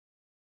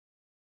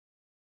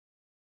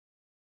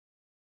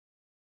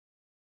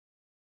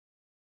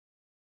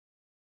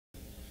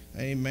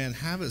Amen.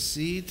 Have a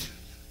seat.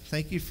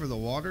 Thank you for the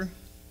water,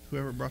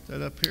 whoever brought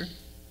that up here.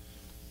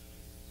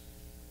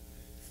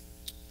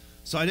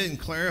 So I didn't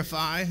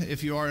clarify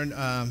if you are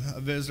a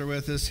visitor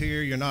with us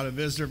here. You're not a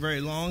visitor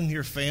very long.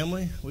 You're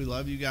family. We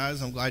love you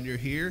guys. I'm glad you're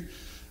here.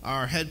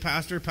 Our head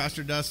pastor,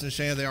 Pastor Dustin and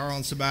Shanna, they are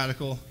on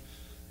sabbatical.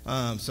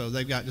 So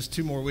they've got just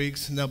 2 more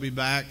weeks, and they'll be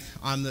back.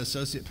 I'm the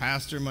associate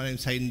pastor. My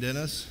name's Hayden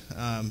Dennis.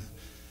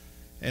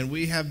 And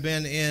we have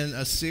been in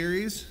a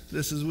series.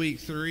 This is week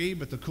 3,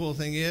 but the cool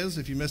thing is,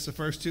 if you miss the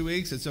first 2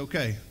 weeks, it's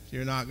okay.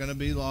 You're not going to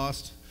be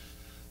lost.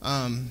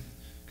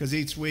 Because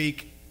each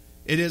week,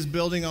 it is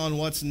building on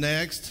what's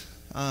next,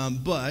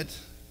 but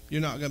you're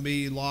not going to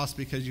be lost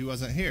because you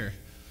wasn't here.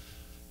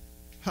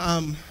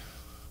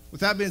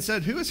 With that being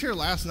said, who was here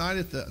last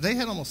night? They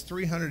had almost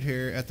 300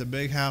 here at the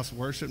Big House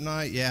Worship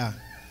Night. Yeah.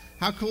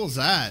 How cool is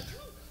that?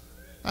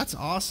 That's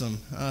awesome.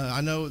 I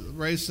know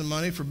raised some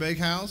money for Big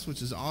House,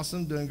 which is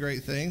awesome, doing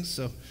great things.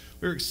 So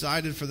we were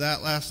excited for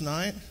that last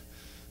night.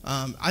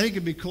 I think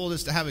it'd be cool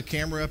just to have a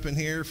camera up in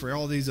here for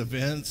all these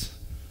events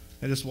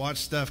and just watch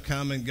stuff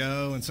come and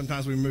go. And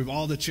sometimes we move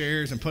all the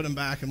chairs and put them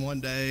back in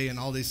one day and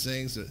all these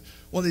things.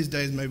 One of these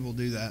days maybe we'll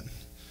do that.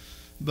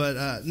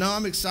 But no,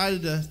 I'm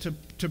excited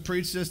to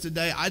preach this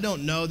today. I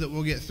don't know that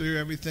we'll get through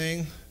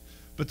everything,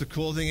 but the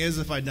cool thing is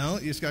if I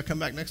don't, you just got to come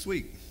back next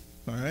week.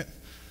 All right?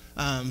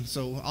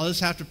 So I'll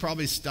just have to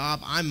probably stop.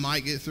 I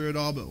might get through it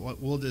all,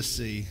 but we'll just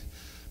see.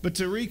 But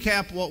to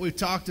recap what we've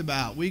talked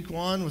about, week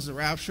 1 was the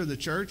rapture of the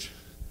church.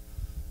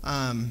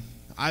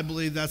 I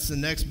believe that's the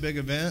next big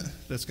event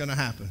that's going to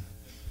happen.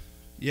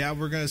 Yeah,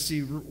 we're going to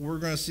see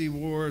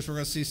wars. We're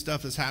going to see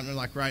stuff that's happening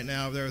like right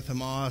now over there with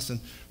Hamas, and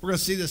we're going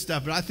to see this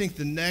stuff. But I think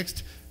the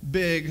next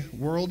big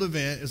world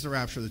event is the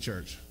rapture of the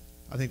church.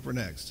 I think we're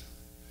next.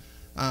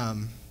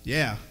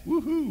 Yeah,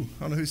 woohoo! I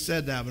don't know who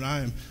said that, but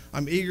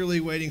I'm eagerly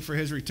waiting for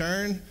his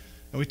return.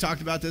 And we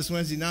talked about this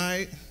Wednesday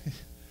night.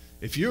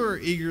 If you're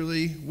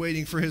eagerly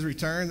waiting for his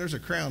return, there's a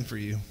crown for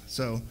you.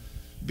 So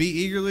be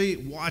eagerly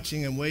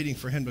watching and waiting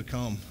for him to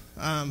come.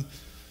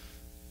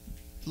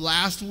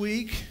 Last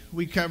week,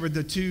 we covered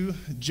the 2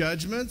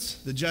 judgments,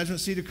 the judgment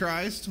seat of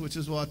Christ, which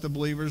is what the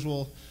believers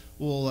will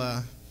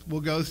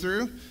go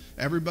through.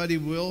 Everybody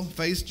will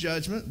face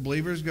judgment.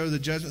 Believers go to the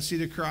judgment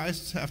seat of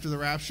Christ after the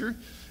rapture.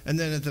 And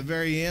then at the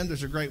very end,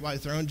 there's a great white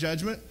throne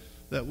judgment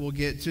that we'll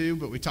get to,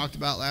 but we talked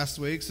about last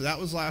week. So that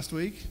was last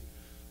week.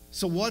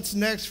 So what's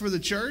next for the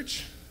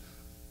church?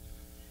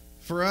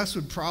 For us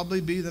would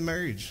probably be the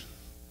marriage.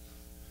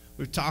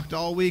 We've talked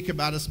all week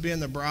about us being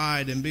the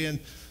bride and being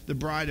the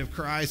bride of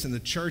Christ, and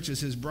the church is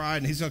his bride,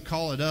 and he's going to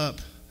call it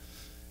up.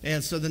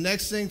 And so the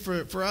next thing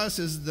for us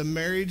is the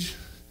marriage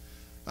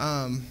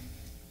of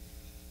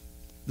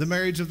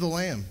the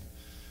Lamb.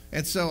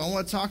 And so I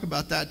want to talk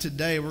about that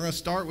today. We're going to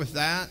start with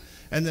that.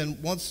 And then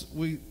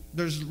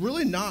there's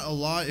really not a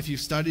lot, if you've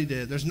studied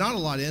it, there's not a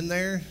lot in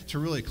there to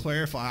really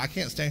clarify. I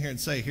can't stand here and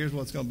say, here's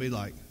what it's going to be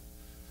like.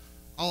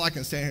 All I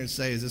can stand here and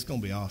say is it's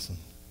going to be awesome.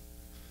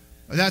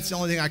 And that's the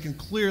only thing I can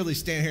clearly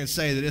stand here and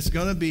say, that it's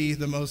going to be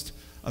the most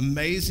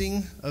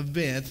amazing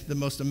event, the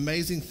most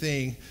amazing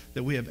thing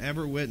that we have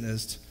ever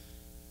witnessed.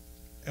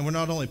 And we're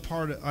not only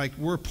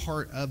we're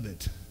part of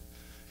it.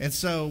 And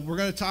so we're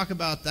going to talk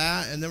about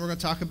that, and then we're going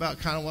to talk about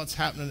kind of what's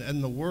happening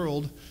in the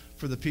world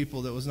for the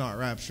people that was not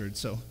raptured.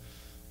 So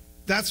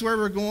that's where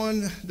we're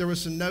going. There were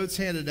some notes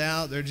handed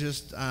out. They're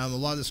just a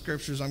lot of the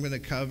scriptures I'm going to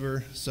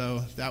cover, so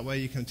that way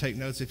you can take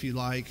notes if you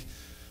like.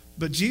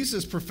 But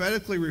Jesus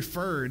prophetically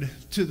referred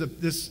to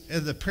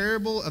the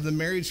parable of the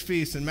marriage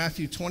feast in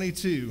Matthew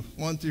 22,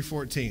 1 through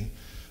 14.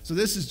 So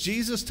this is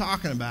Jesus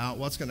talking about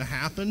what's going to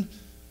happen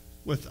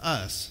with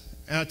us.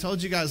 And I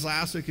told you guys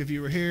last week, if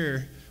you were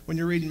here, when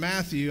you're reading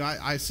Matthew,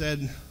 I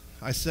said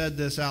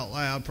this out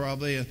loud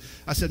probably, and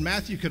I said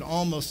Matthew could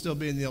almost still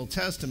be in the Old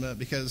Testament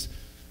because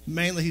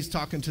mainly he's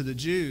talking to the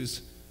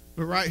Jews.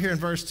 But right here in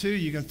verse 2,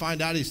 you can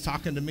find out he's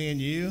talking to me and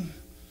you.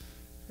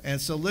 And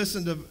so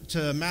listen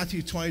to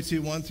Matthew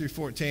 22, 1 through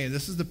 14.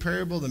 This is the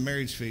parable of the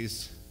marriage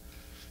feast.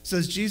 It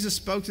says, Jesus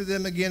spoke to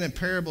them again in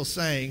parable,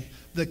 saying,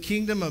 the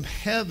kingdom of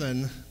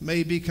heaven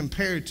may be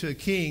compared to a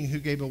king who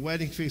gave a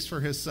wedding feast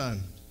for his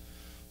son.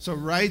 So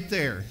right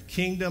there,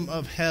 kingdom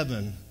of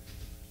heaven,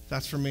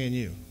 that's for me and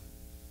you.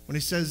 When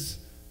he says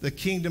the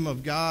kingdom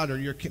of God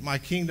or my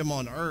kingdom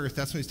on earth,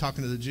 that's when he's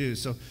talking to the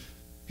Jews. So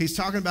he's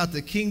talking about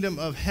the kingdom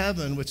of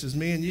heaven, which is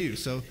me and you.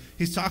 So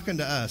he's talking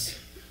to us.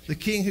 The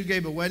king who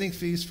gave a wedding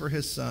feast for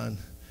his son.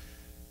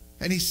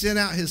 And he sent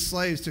out his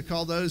slaves to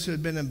call those who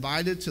had been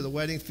invited to the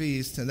wedding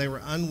feast, and they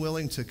were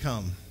unwilling to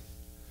come.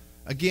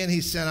 Again, he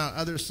sent out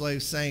other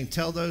slaves, saying,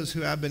 tell those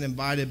who have been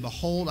invited,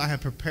 behold, I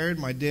have prepared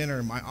my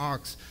dinner, my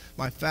ox,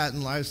 my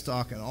fattened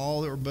livestock, and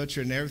all that were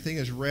butchered, and everything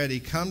is ready.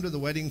 Come to the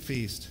wedding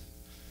feast.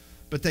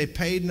 But they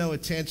paid no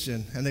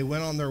attention, and they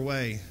went on their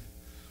way,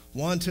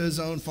 one to his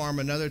own farm,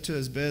 another to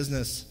his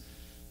business.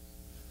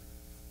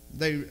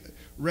 They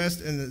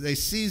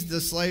seized the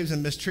slaves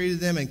and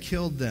mistreated them and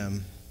killed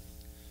them.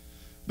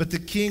 But the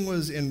king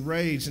was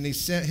enraged, and he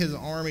sent his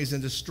armies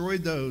and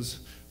destroyed those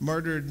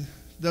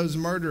those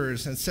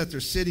murderers and set their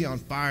city on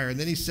fire. And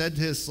then he said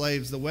to his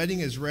slaves, the wedding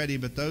is ready,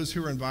 but those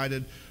who were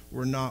invited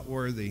were not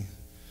worthy.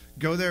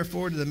 Go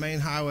therefore to the main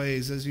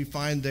highways as you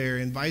find there.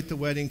 Invite to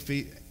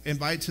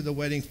the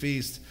wedding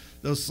feast.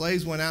 Those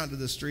slaves went out into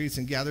the streets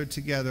and gathered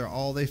together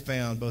all they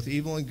found, both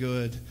evil and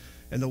good,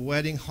 and the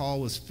wedding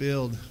hall was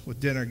filled with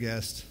dinner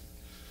guests.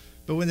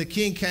 But when the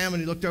king came and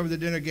he looked over the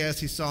dinner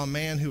guests, he saw a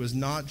man who was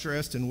not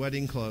dressed in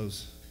wedding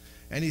clothes.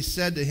 And he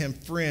said to him,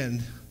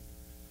 friend,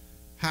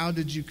 how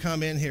did you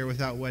come in here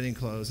without wedding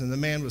clothes? And the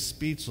man was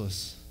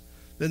speechless.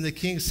 Then the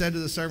king said to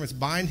the servants,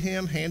 bind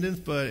him hand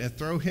and foot and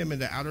throw him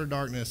into outer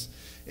darkness,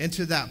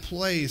 into that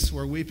place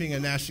where weeping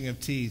and gnashing of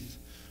teeth.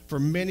 For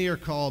many are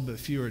called, but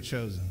few are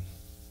chosen.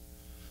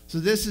 So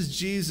this is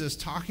Jesus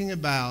talking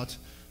about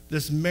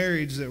this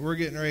marriage that we're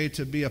getting ready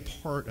to be a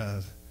part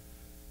of.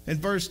 In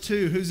verse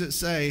 2, who's it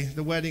say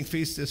the wedding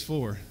feast is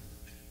for?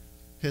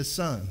 His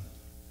son.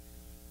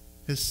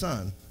 His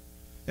son.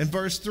 In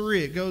verse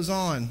 3, it goes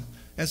on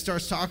and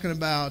starts talking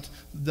about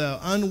the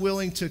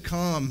unwilling to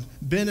come,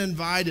 been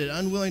invited,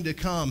 unwilling to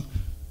come.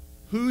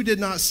 Who did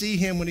not see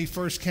him when he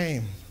first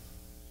came?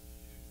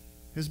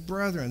 His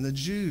brethren, the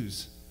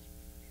Jews.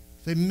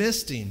 They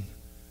missed him.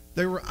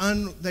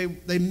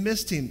 They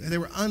missed him. They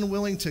were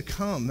unwilling to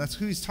come. That's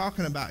who he's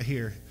talking about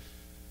here.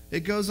 It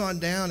goes on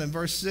down in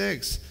verse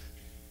 6.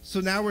 So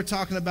now we're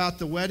talking about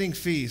the wedding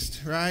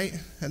feast, right?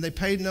 And they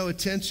paid no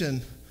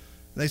attention.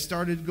 They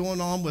started going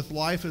on with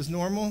life as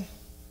normal,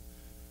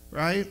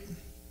 right?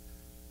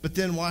 But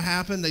then what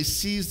happened? They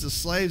seized the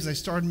slaves and they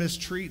started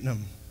mistreating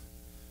them.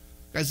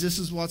 Guys, this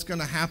is what's going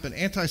to happen.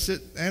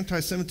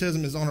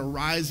 Anti-Semitism is on a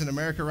rise in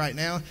America right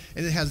now,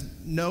 and it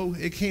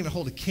can't even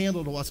hold a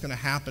candle to what's going to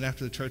happen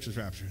after the church is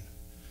raptured.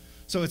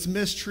 So it's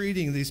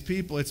mistreating these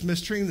people. It's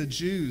mistreating the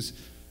Jews.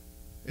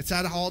 It's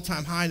at an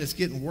all-time high, and it's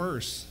getting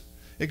worse.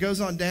 It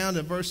goes on down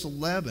to verse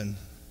 11.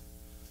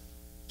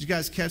 Did you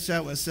guys catch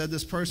that when it said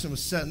this person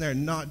was sitting there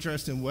not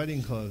dressed in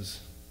wedding clothes?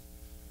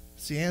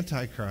 It's the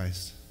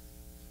Antichrist.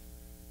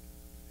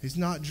 He's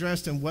not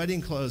dressed in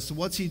wedding clothes. So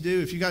what's he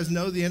do? If you guys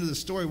know the end of the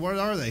story, what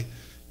are they?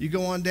 You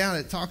go on down.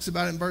 It talks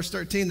about it in verse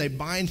 13. They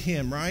bind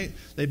him, right?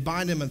 They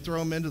bind him and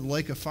throw him into the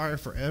lake of fire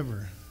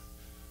forever.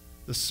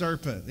 The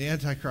serpent, the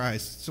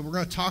Antichrist. So we're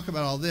going to talk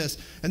about all this.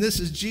 And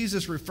this is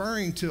Jesus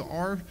referring to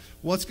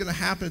what's going to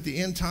happen at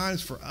the end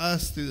times for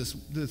us through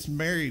this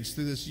marriage,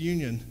 through this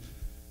union,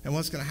 and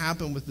what's going to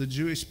happen with the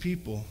Jewish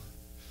people.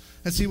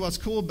 And see, what's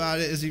cool about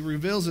it is he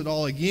reveals it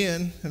all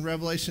again in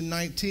Revelation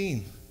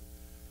 19.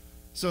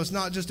 So it's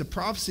not just a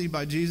prophecy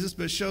by Jesus,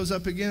 but it shows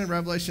up again in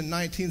Revelation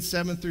 19,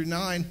 7 through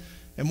 9.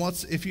 And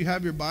if you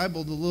have your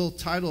Bible, the little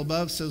title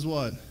above says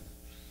what?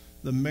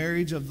 The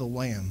marriage of the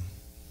Lamb.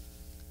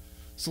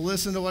 So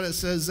listen to what it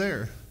says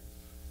there.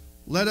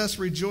 Let us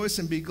rejoice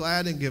and be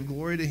glad and give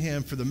glory to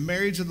him, for the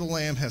marriage of the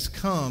Lamb has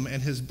come,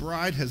 and his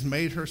bride has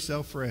made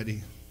herself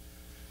ready.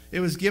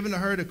 It was given to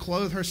her to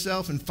clothe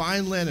herself in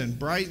fine linen,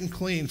 bright and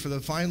clean, for the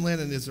fine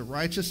linen is the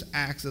righteous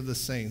acts of the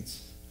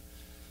saints.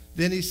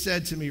 Then he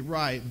said to me,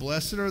 Right,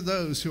 blessed are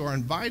those who are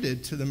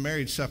invited to the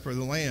marriage supper of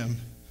the Lamb.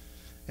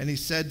 And he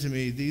said to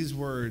me, these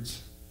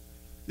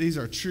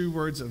are true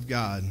words of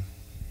God.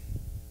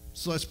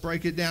 So let's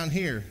break it down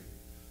here.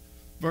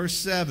 Verse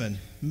 7,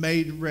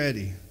 made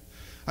ready.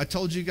 I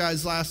told you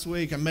guys last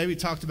week, and maybe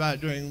talked about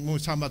it when we were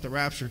talking about the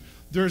rapture,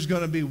 there's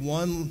going to be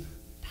one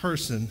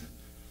person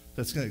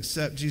that's going to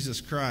accept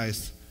Jesus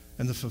Christ,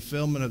 and the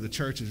fulfillment of the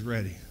church is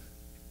ready.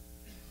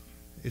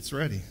 It's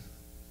ready.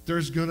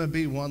 There's going to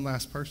be one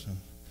last person.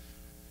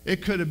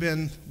 It could have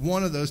been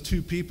one of those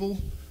two people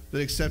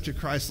that accepted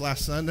Christ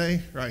last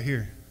Sunday right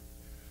here.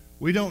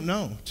 We don't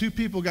know. 2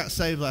 people got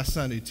saved last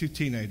Sunday, 2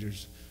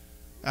 teenagers.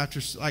 After,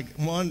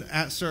 one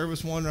at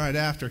service, one right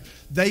after.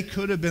 They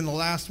could have been the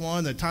last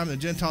one. The time of the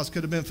Gentiles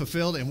could have been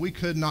fulfilled, and we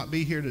could not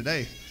be here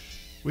today.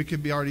 We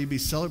could already be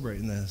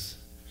celebrating this.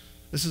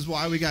 This is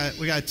why we got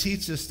to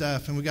teach this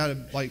stuff, and we got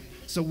to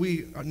so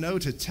we know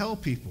to tell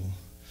people.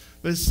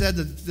 But it said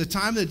that the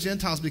time the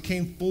Gentiles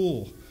became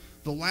full,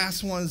 the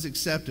last one is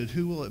accepted.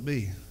 Who will it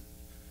be?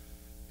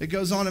 It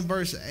goes on in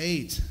verse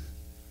 8.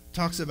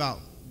 Talks about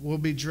will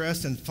be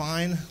dressed in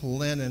fine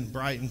linen,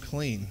 bright and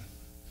clean.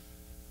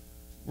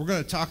 We're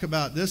going to talk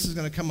about, this is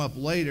going to come up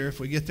later if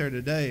we get there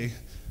today.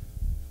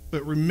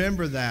 But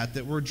remember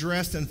that we're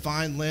dressed in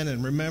fine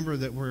linen. Remember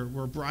that we're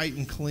bright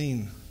and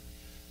clean.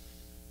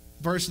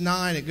 Verse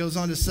 9, it goes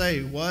on to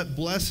say, what?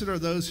 Blessed are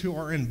those who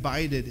are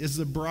invited. Is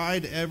the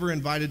bride ever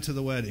invited to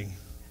the wedding?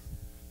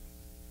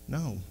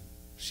 No.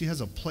 She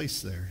has a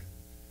place there.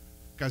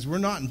 Guys, we're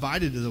not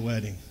invited to the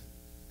wedding.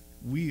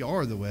 We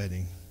are the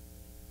wedding.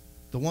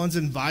 The ones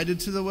invited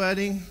to the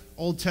wedding,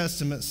 Old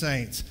Testament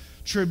saints,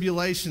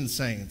 tribulation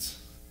saints.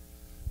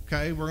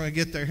 Okay, we're going to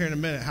get there here in a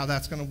minute, how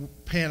that's going to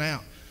pan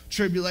out.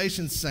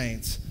 Tribulation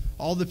saints,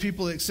 all the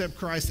people that accept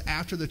Christ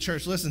after the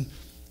church. Listen,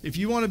 if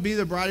you want to be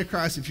the bride of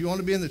Christ, if you want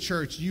to be in the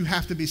church, you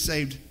have to be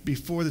saved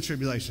before the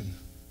tribulation.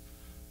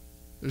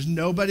 There's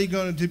nobody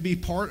going to be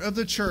part of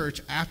the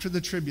church after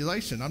the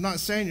tribulation. I'm not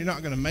saying you're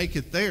not going to make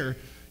it there.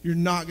 You're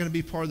not going to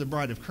be part of the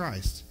bride of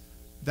Christ.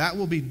 That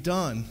will be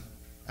done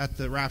at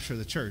the rapture of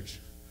the church.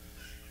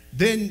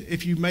 Then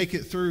if you make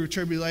it through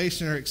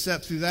tribulation or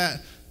accept through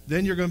that,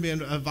 then you're going to be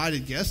an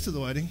invited guest to the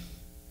wedding.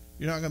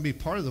 You're not going to be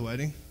part of the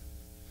wedding.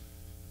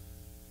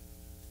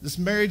 This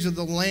marriage of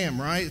the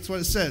Lamb, right? It's what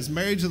it says.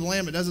 Marriage of the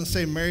Lamb. It doesn't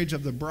say marriage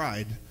of the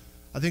bride.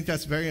 I think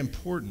that's very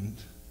important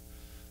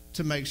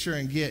to make sure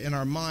and get in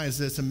our minds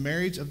that it's a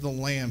marriage of the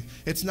Lamb.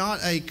 It's not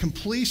a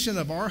completion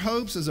of our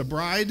hopes as a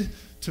bride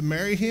to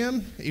marry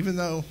him, even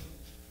though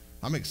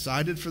I'm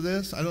excited for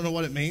this. I don't know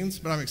what it means,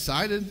 but I'm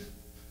excited.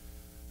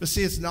 But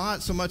see, it's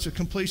not so much a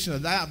completion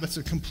of that, but it's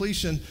a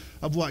completion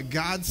of what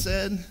God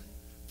said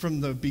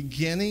from the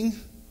beginning,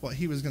 what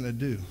he was going to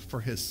do for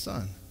his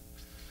son.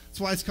 That's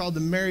why it's called the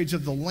marriage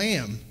of the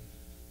Lamb.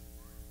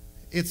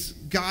 It's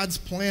God's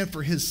plan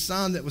for his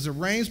son that was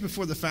arranged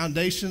before the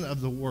foundation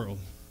of the world.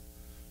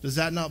 Does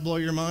that not blow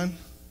your mind?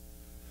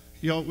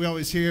 We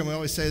always hear and we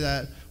always say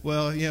that,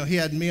 well, he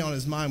had me on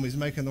his mind when he was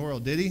making the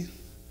world. Did he?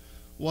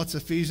 What's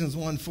Ephesians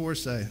 1:4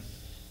 say?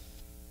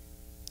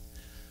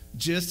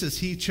 Just as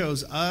he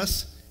chose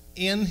us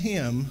in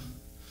him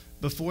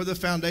before the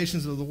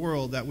foundations of the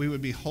world, that we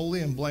would be holy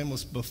and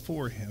blameless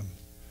before him.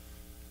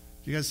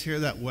 Do you guys hear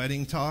that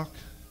wedding talk?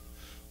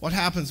 What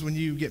happens when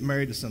you get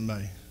married to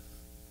somebody?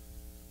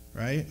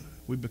 Right?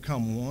 We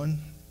become one.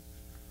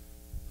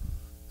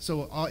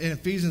 So in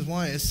Ephesians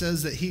 1, it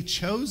says that he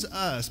chose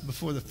us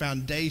before the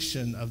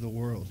foundation of the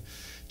world.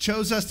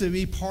 Chose us to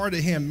be part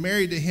of him,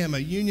 married to him, a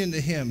union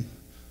to him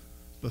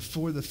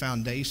before the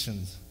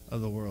foundations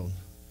of the world.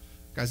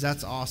 Guys,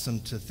 that's awesome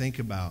to think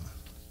about.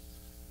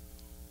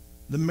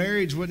 The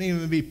marriage wouldn't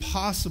even be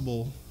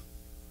possible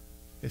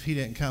if he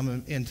didn't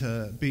come in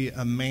to be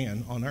a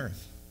man on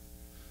earth.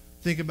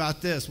 Think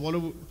about this. What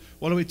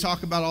do we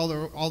talk about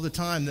all the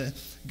time? That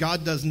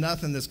God does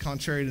nothing that's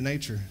contrary to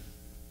nature.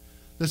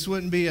 This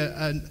wouldn't be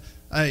a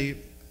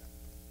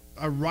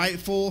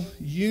rightful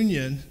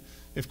union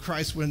if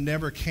Christ would have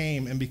never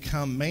came and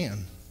become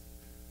man.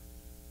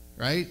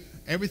 Right?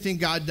 Everything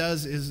God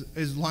does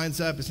is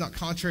lines up. It's not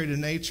contrary to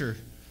nature.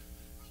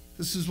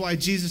 This is why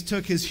Jesus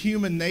took his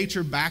human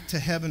nature back to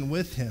heaven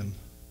with him.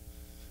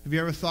 Have you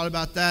ever thought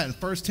about that? In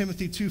 1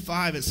 Timothy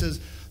 2:5, it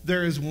says,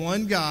 there is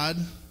one God,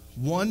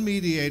 one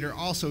mediator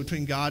also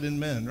between God and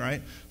men,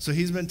 right? So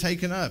he's been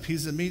taken up.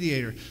 He's the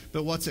mediator.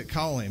 But what's it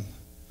call him?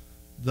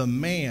 The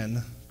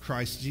man,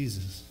 Christ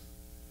Jesus.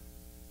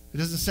 It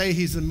doesn't say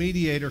he's the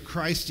mediator,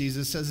 Christ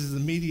Jesus. It says he's the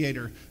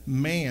mediator,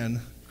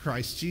 man,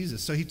 Christ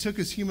Jesus. So he took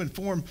his human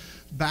form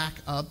back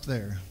up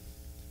there.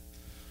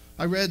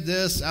 I read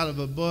this out of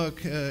a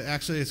book.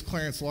 Actually, it's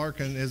Clarence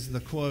Larkin is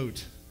the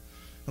quote.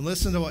 And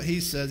listen to what he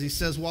says. He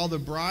says, while the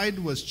bride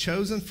was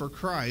chosen for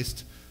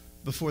Christ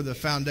before the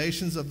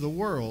foundations of the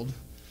world,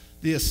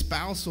 the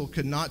espousal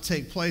could not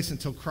take place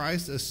until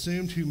Christ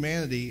assumed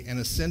humanity and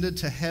ascended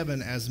to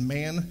heaven as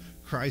man,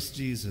 Christ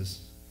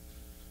Jesus.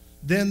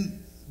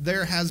 Then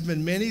there has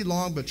been many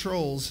long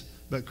betrothals,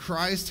 but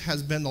Christ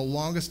has been the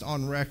longest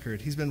on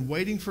record. He's been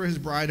waiting for his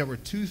bride over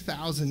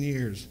 2,000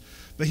 years,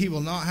 but he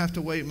will not have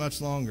to wait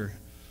much longer.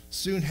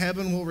 Soon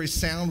heaven will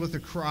resound with a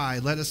cry,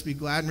 let us be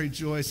glad and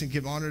rejoice and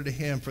give honor to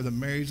him, for the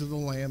marriage of the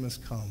Lamb has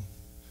come.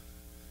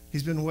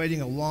 He's been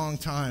waiting a long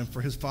time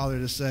for his Father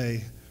to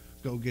say,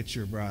 go get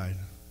your bride.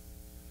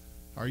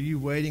 Are you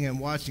waiting and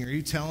watching? Are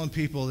you telling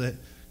people that,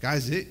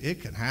 guys,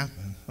 it can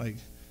happen? Like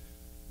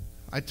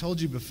I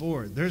told you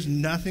before, there's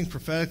nothing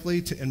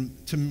prophetically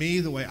to me,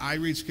 the way I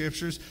read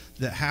scriptures,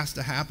 that has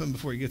to happen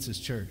before he gets his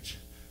church.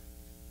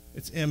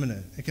 It's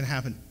imminent. It can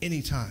happen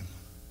anytime.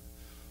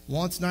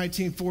 Once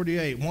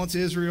 1948, once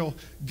Israel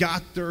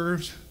got their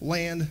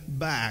land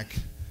back,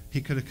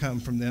 he could have come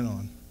from then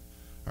on.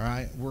 All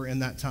right? We're in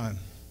that time.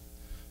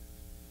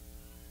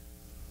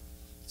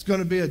 It's going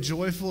to be a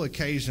joyful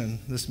occasion,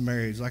 this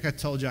marriage. Like I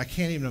told you, I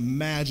can't even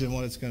imagine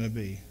what it's going to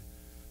be.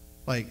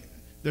 Like,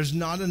 there's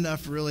not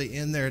enough really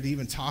in there to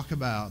even talk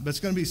about. But it's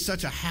going to be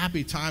such a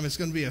happy time. It's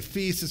going to be a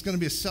feast. It's going to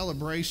be a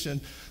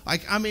celebration.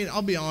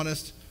 I'll be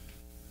honest.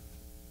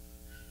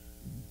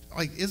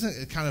 Like,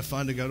 isn't it kind of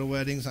fun to go to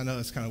weddings? I know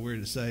it's kind of weird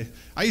to say.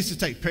 I used to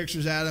take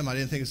pictures at them. I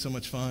didn't think it was so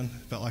much fun.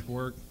 It felt like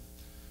work.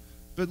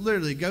 But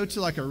literally, go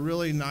to like a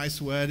really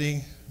nice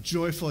wedding,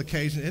 joyful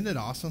occasion. Isn't it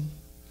awesome?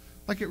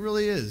 Like it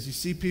really is. You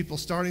see people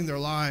starting their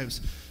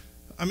lives.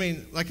 I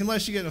mean, like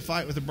unless you get in a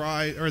fight with the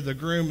bride or the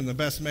groom and the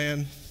best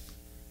man,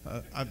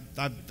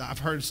 I've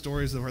heard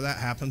stories of where that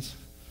happens.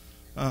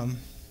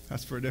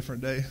 That's for a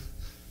different day.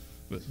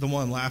 But the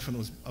one laughing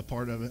was a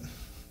part of it,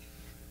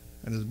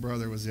 and his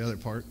brother was the other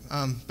part.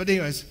 But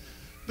anyways,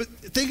 but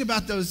think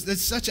about those.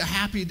 It's such a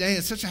happy day.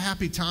 It's such a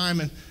happy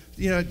time, and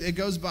it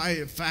goes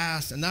by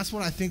fast. And that's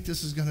what I think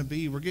this is going to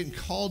be. We're getting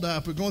called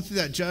up. We're going through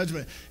that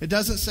judgment. It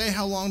doesn't say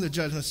how long the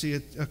judgment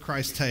seat of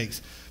Christ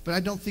takes, but I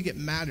don't think it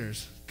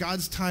matters.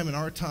 God's time and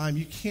our time,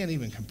 you can't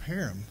even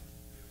compare them.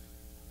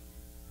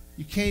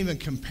 You can't even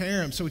compare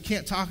them. So we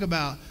can't talk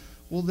about,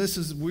 well, this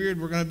is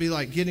weird. We're going to be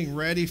like getting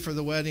ready for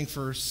the wedding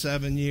for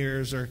 7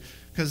 years, or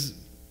because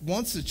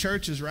once the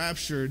church is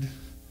raptured,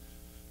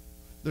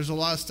 there's a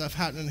lot of stuff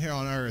happening here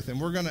on earth,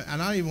 and I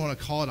don't even want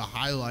to call it a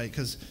highlight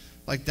because,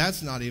 like,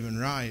 that's not even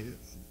right.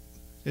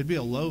 It'd be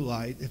a low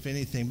light, if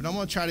anything. But I'm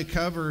going to try to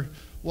cover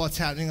what's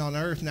happening on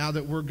earth now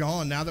that we're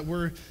gone, now that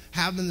we're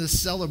having this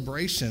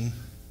celebration.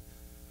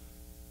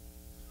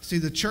 See,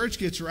 the church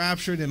gets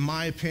raptured, in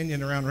my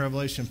opinion, around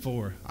Revelation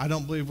 4. I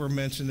don't believe we're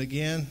mentioned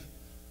again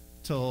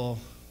till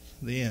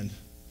the end.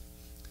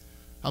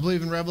 I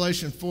believe in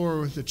Revelation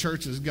 4, the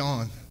church is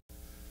gone.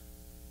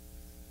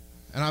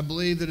 And I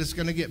believe that it's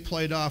going to get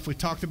played off. We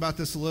talked about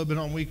this a little bit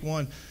on week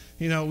 1.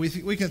 You know, we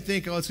can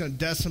think, oh, it's going to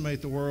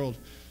decimate the world.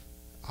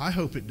 I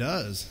hope it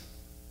does.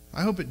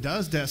 I hope it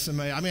does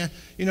decimate. I mean,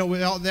 you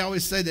know, they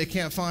always say they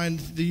can't find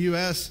the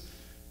U.S.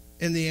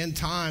 in the end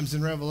times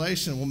in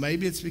Revelation. Well,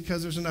 maybe it's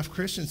because there's enough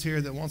Christians here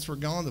that once we're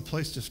gone, the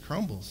place just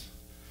crumbles.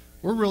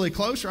 We're really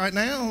close right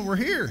now, and we're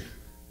here.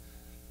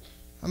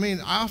 I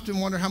mean, I often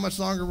wonder how much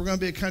longer we're going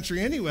to be a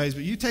country anyways,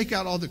 but you take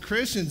out all the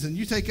Christians and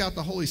you take out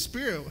the Holy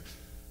Spirit,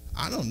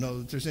 I don't know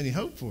that there's any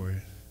hope for it.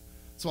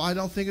 So I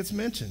don't think it's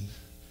mentioned.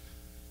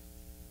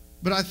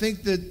 But I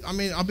think that, I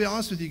mean, I'll be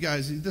honest with you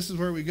guys, this is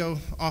where we go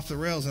off the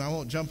rails, and I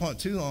won't jump on it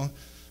too long.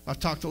 I've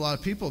talked to a lot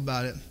of people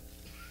about it.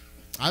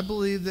 I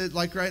believe that,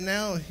 like right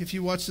now, if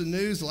you watch the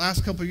news, the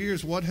last couple of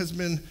years, what has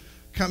been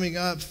coming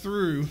up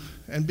through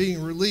and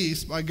being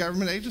released by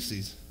government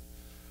agencies?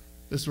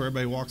 This is where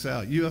everybody walks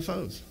out.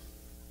 UFOs.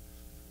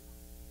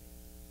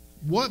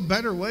 What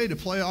better way to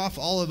play off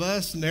all of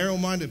us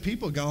narrow-minded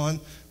people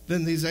going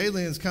than these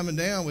aliens coming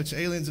down, which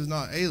aliens is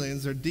not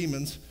aliens, they're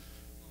demons,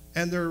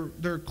 and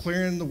they're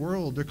clearing the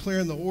world. They're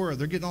clearing the aura.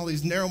 They're getting all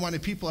these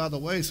narrow-minded people out of the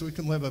way so we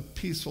can live a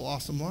peaceful,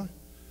 awesome life.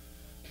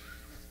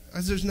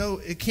 As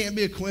it can't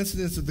be a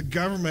coincidence that the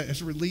government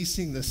is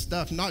releasing this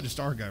stuff, not just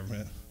our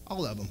government,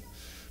 all of them.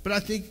 But I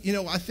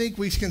think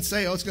we can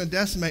say, oh, it's going to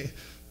decimate,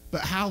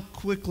 but how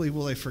quickly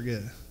will they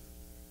forget?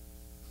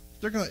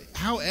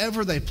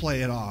 However they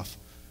play it off,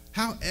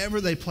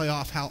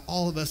 how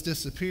all of us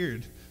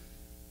disappeared,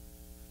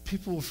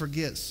 people will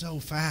forget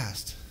so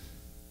fast.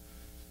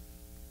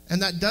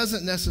 And that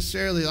doesn't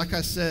necessarily, like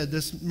I said,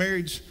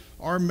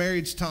 our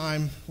marriage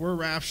time, we're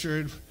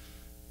raptured.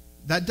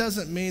 That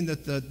doesn't mean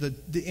that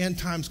the end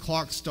times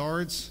clock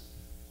starts.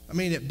 I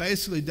mean, it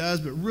basically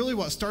does, but really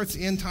what starts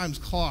the end times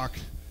clock,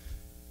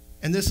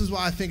 and this is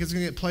why I think it's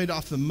going to get played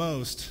off the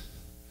most,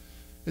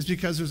 is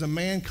because there's a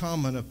man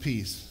coming of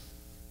peace.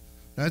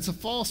 Now, it's a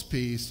false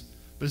peace,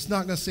 but it's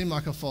not going to seem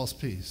like a false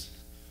peace.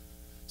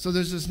 So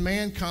there's this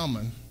man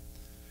coming,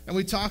 and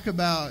we talk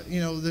about,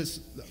 this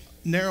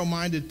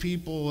narrow-minded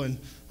people, and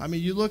I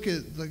mean, you look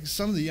at like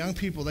some of the young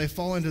people, they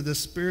fall into this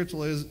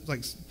spiritualism,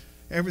 like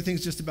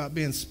everything's just about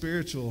being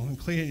spiritual and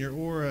cleaning your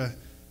aura,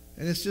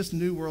 and it's just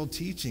new world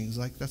teachings.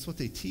 Like that's what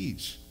they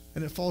teach,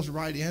 and it falls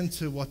right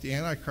into what the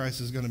Antichrist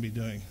is going to be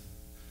doing.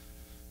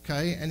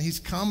 Okay, and he's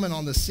coming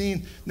on the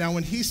scene. Now,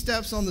 when he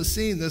steps on the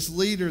scene, this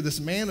leader, this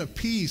man of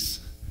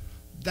peace,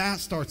 that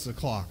starts the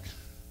clock.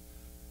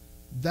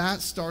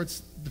 That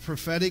starts the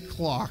prophetic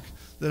clock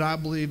that I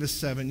believe is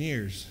 7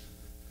 years.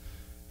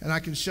 And I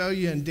can show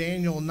you in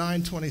Daniel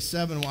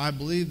 9:27 why I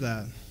believe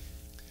that.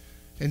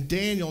 In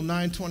Daniel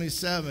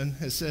 9:27,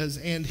 it says,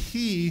 "And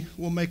he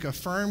will make a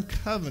firm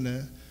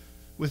covenant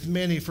with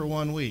many for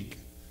 1 week."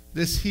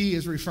 This he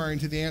is referring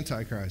to the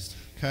Antichrist,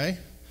 okay?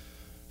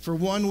 For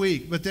 1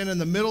 week. But then in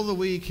the middle of the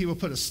week, he will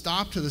put a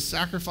stop to the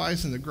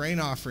sacrifice and the grain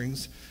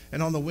offerings,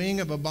 and on the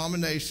wing of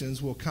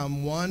abominations will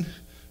come one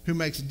who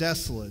makes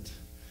desolate,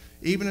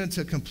 even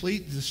into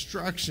complete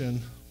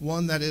destruction,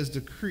 one that is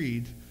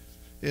decreed,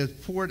 is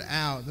poured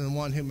out, and the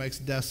one who makes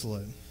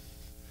desolate.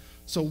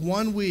 So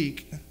 1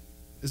 week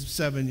is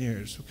 7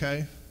 years,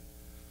 okay?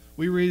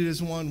 We read it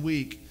as 1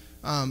 week.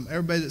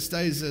 Everybody that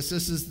studies this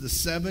is the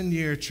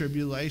 7-year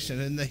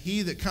tribulation. And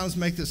he that comes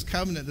make this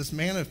covenant, this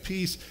man of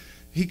peace,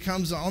 he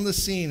comes on the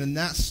scene, and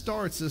that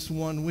starts this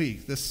 1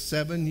 week, this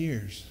 7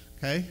 years,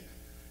 okay?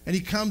 And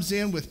he comes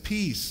in with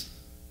peace.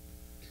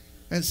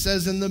 And it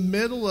says in the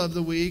middle of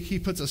the week, he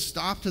puts a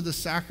stop to the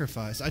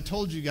sacrifice. I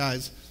told you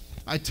guys,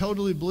 I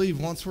totally believe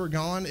once we're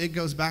gone, it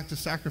goes back to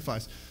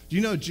sacrifice. Do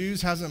you know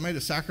Jews hasn't made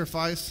a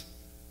sacrifice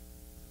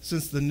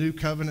since the new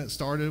covenant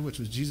started, which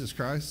was Jesus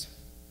Christ?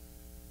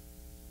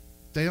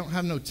 They don't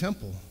have no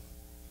temple.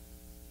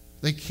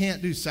 They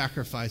can't do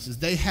sacrifices.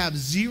 They have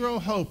zero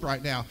hope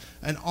right now.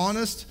 An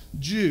honest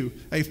Jew,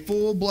 a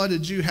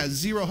full-blooded Jew, has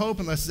zero hope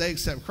unless they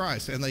accept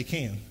Christ, and they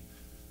can.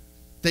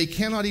 They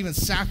cannot even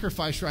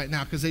sacrifice right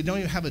now because they don't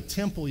even have a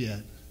temple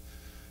yet.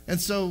 And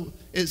so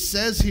it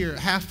says here,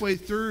 halfway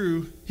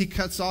through, he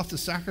cuts off the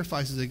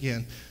sacrifices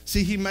again.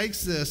 See, he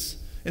makes this,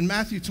 in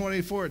Matthew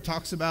 24, it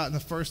talks about in the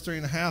first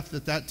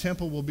 3.5 that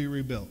temple will be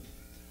rebuilt.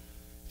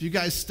 If you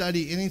guys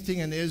study anything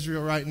in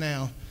Israel right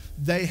now,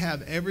 they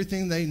have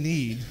everything they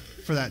need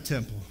for that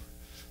temple.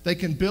 They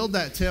can build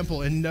that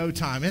temple in no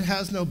time. It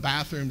has no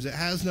bathrooms.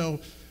 I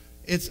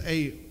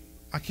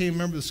can't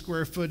remember the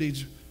square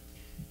footage,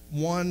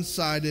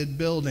 one-sided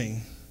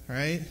building,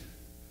 right?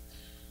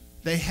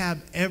 They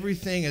have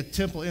everything at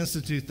Temple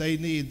Institute they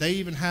need. They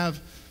even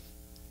have,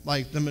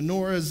 like, the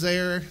menorahs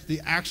there,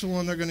 the actual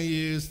one they're going to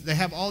use. They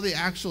have all the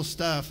actual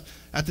stuff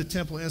at the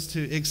Temple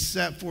Institute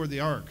except for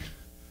the ark.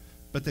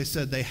 But they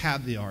said they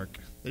have the ark.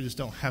 They just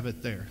don't have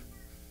it there.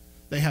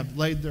 They have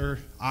laid their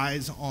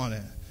eyes on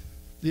it.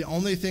 The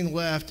only thing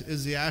left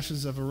is the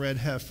ashes of a red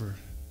heifer.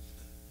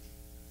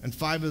 And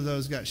 5 of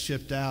those got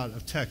shipped out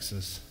of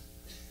Texas.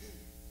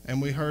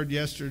 And we heard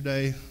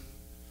yesterday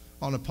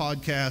on a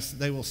podcast,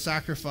 they will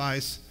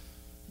sacrifice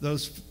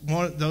those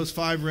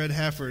 5 red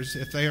heifers.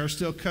 If they are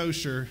still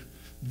kosher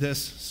this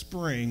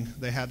spring,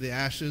 they have the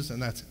ashes,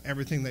 and that's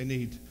everything they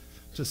need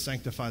to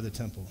sanctify the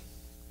temple.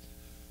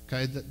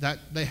 Okay, that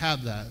they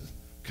have that.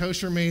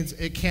 Kosher means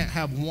it can't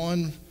have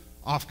one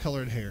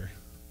off-colored hair.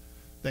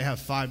 They have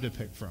 5 to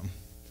pick from.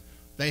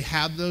 They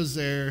have those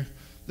there.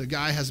 The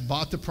guy has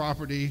bought the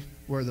property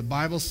where the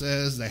Bible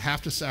says they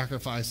have to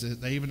sacrifice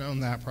it. They even own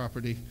that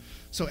property.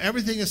 So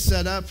everything is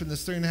set up in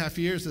this 3.5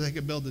 years that they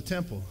could build the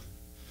temple.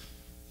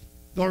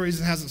 The only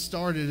reason it hasn't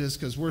started is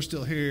because we're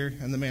still here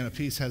and the man of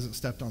peace hasn't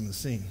stepped on the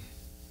scene.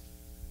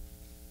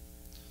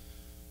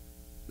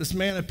 This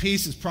man of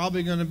peace is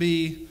probably going to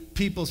be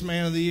People's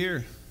Man of the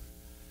Year.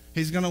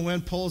 He's going to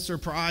win Pulitzer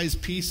Prize,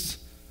 peace.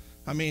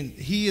 I mean,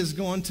 he is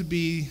going to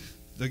be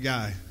the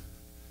guy.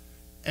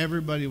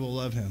 Everybody will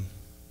love him.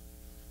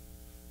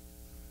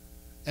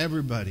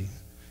 Everybody.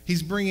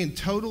 He's bringing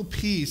total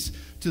peace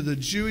to the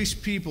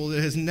Jewish people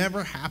that has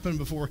never happened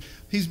before.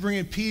 He's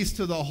bringing peace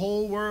to the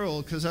whole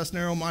world because us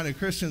narrow-minded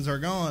Christians are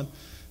gone.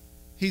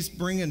 He's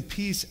bringing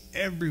peace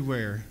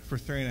everywhere for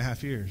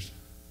 3.5 years.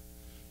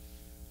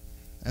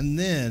 And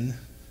then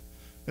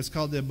it's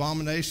called the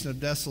abomination of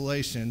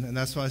desolation, and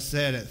that's why I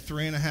said at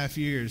 3.5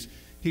 years,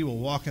 he will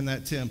walk in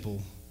that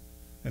temple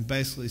and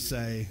basically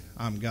say,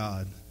 I'm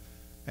God.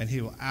 And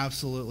he will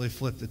absolutely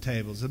flip the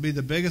tables. It'll be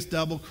the biggest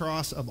double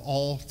cross of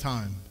all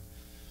time.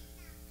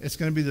 It's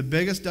going to be the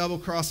biggest double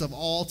cross of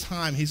all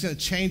time. He's going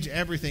to change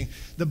everything.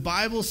 The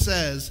Bible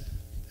says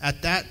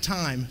at that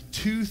time,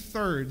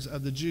 2/3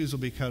 of the Jews will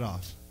be cut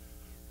off.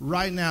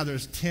 Right now,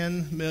 there's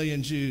 10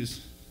 million Jews.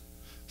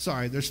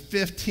 Sorry, there's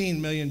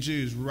 15 million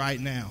Jews right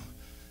now.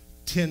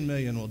 10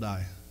 million will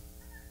die.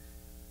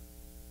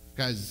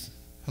 Guys,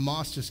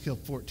 Hamas just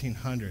killed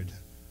 1,400.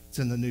 It's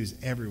in the news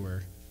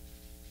everywhere.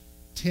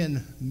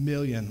 10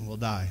 million will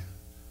die.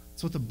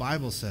 That's what the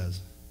Bible says.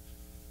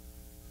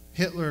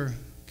 Hitler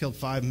killed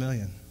 5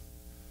 million.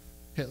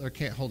 Hitler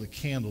can't hold a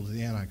candle to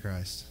the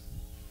Antichrist.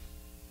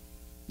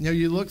 You know,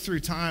 you look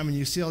through time and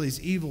you see all these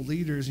evil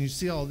leaders and you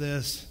see all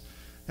this.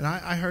 And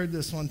I heard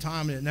this one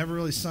time and it never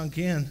really sunk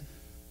in.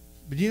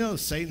 But you know,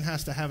 Satan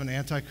has to have an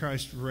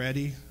Antichrist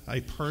ready,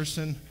 a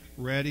person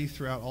ready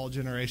throughout all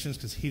generations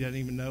because he doesn't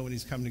even know when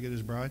he's coming to get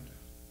his bride.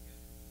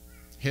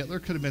 Hitler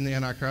could have been the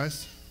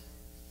Antichrist.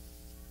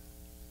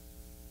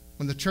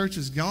 When the church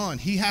is gone,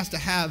 he has to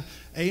have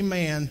a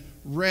man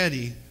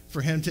ready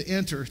for him to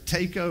enter,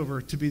 take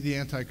over, to be the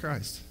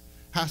Antichrist.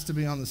 Has to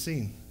be on the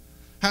scene.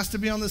 Has to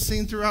be on the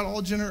scene throughout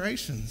all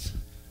generations.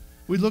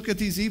 We look at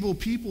these evil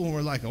people and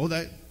we're like, oh,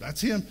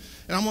 that's him.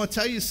 And I'm going to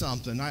tell you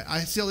something. I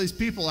see all these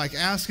people like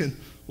asking,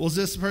 well, is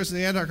this the person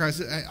the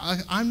Antichrist?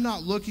 I'm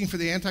not looking for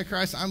the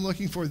Antichrist. I'm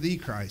looking for the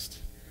Christ.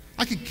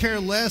 I could care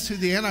less who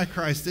the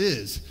Antichrist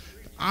is.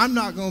 I'm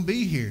not going to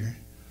be here.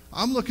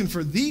 I'm looking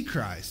for the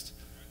Christ.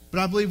 But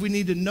I believe we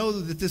need to know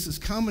that this is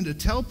coming to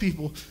tell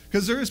people,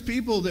 because there's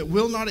people that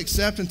will not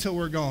accept until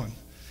we're gone.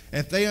 And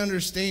if they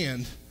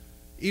understand,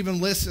 even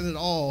listen at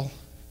all,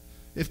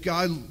 if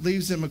God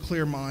leaves them a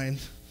clear mind,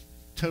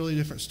 totally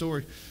different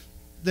story,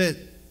 that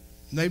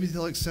maybe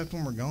they'll accept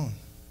when we're gone.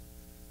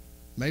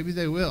 Maybe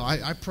they will.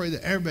 I pray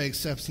that everybody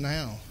accepts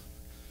now.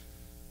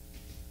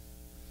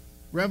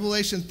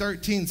 Revelation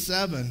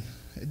 13:7.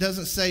 It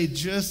doesn't say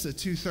just that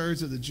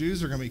 2/3 of the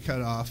Jews are going to be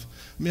cut off.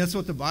 I mean, that's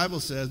what the Bible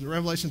says. But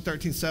Revelation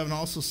 13:7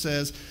 also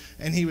says,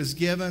 and he was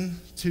given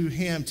to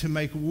him to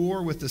make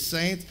war with the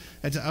saints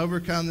and to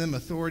overcome them.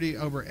 Authority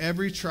over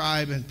every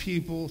tribe and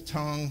people,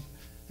 tongue,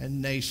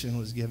 and nation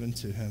was given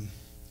to him.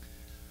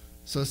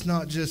 So it's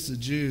not just the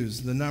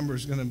Jews. The number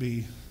is going to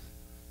be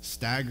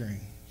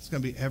staggering. It's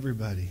going to be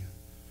everybody.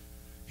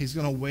 He's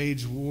going to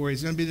wage war.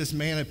 He's going to be this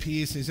man of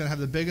peace. And he's going to have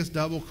the biggest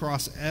double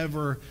cross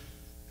ever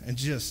and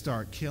just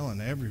start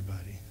killing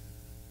everybody.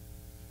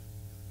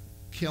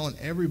 Killing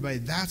everybody.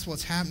 That's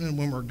what's happening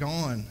when we're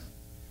gone.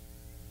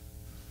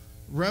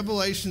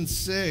 Revelation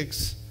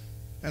 6,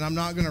 and I'm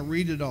not going to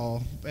read it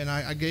all, and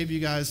I gave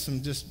you guys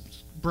some just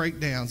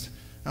breakdowns.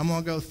 I'm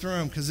going to go through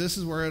them because this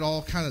is where it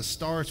all kind of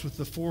starts with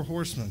the 4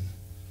 horsemen.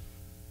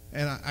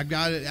 And I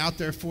got it out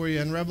there for you.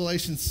 In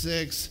Revelation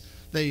 6,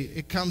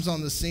 it comes on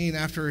the scene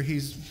after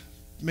he's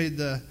made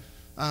the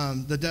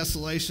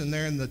desolation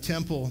there in the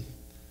temple.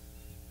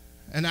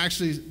 And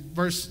actually,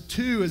 verse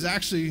 2 is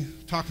actually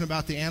talking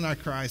about the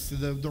Antichrist,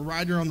 the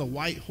rider on the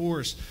white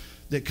horse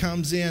that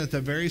comes in at the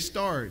very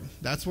start.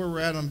 That's where we're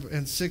at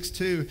in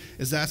 6:2,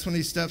 is that's when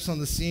he steps on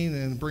the scene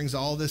and brings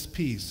all this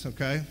peace,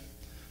 okay?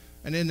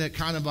 And isn't it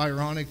kind of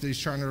ironic that he's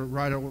trying to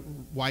ride a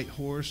white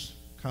horse,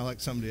 kind of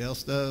like somebody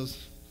else does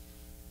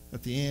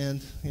at the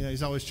end? You know,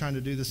 he's always trying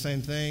to do the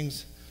same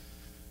things.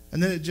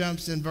 And then it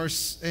jumps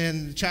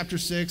in chapter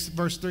 6,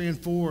 verse 3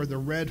 and 4, the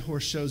red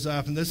horse shows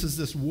up. And this is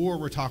this war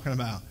we're talking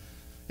about.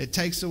 It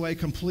takes away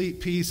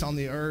complete peace on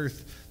the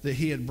earth that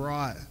he had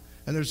brought.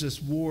 And there's this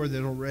war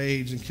that'll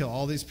rage and kill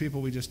all these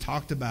people we just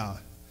talked about.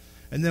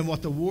 And then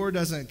what the war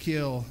doesn't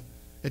kill,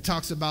 it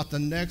talks about the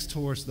next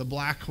horse, the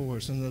black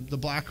horse. And the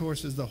black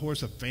horse is the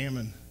horse of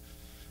famine.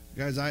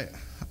 Guys,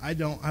 I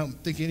don't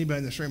think anybody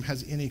in this room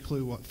has any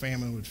clue what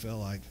famine would feel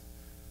like.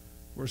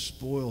 We're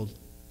spoiled.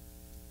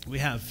 We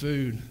have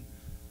food.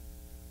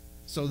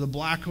 So the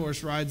black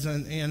horse rides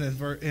in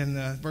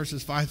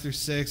verses 5 through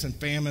 6, and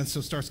famine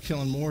so starts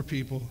killing more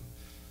people.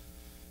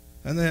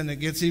 And then it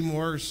gets even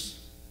worse.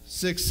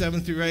 6,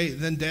 7 through 8,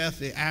 then death,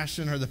 the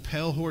ashen or the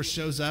pale horse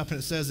shows up, and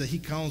it says that he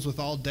comes with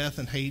all death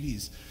and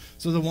Hades.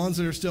 So the ones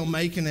that are still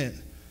making it,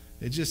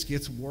 it just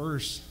gets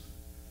worse.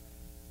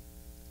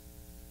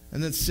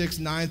 And then 6,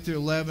 9 through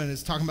 11,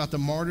 it's talking about the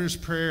martyr's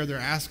prayer. They're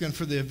asking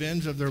for the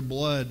avenge of their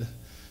blood.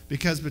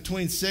 Because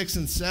between 6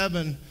 and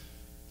 7,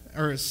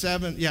 or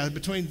 7,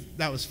 between,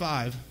 that was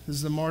 5. This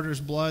is the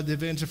martyr's blood, the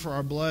avenge for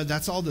our blood.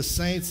 That's all the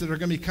saints that are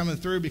going to be coming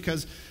through,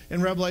 because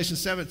in Revelation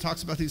 7, it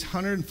talks about these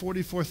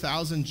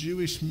 144,000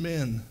 Jewish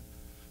men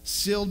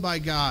sealed by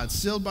God,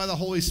 sealed by the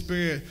Holy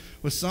Spirit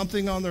with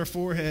something on their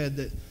forehead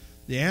that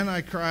the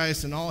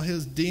Antichrist and all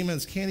his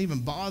demons can't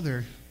even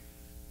bother.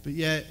 But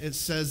yet it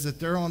says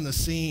that they're on the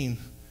scene,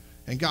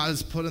 and God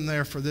has put them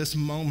there for this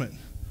moment,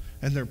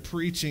 and they're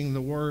preaching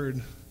the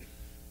word,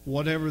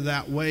 whatever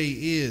that way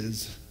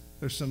is.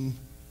 There's some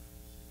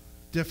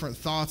different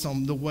thoughts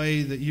on the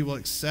way that you will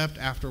accept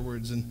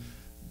afterwards. And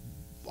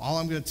all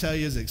I'm going to tell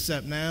you is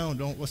accept now.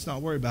 Let's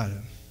not worry about it.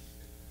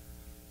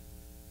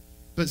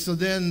 But so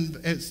then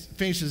it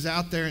finishes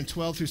out there in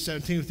 12 through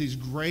 17 with these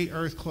great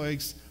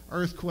earthquakes,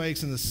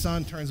 and the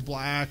sun turns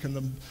black,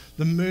 and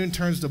the moon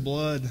turns to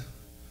blood.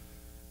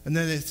 And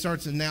then it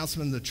starts an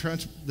announcement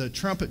the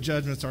trumpet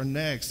judgments are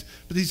next.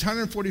 But these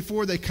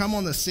 144, they come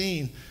on the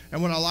scene.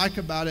 And what I like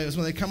about it is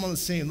when they come on the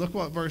scene, look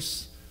what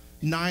verse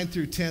 9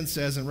 through 10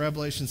 says in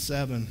Revelation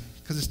 7,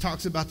 because it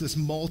talks about this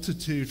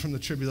multitude from the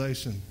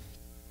tribulation.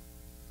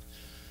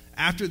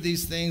 After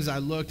these things I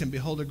looked, and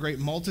behold, a great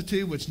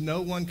multitude which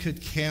no one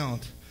could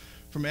count,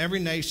 from every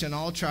nation,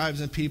 all tribes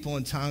and people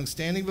and tongues,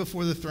 standing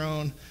before the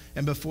throne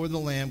and before the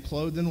Lamb,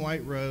 clothed in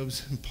white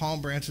robes, and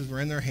palm branches were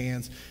in their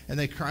hands. And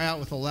they cry out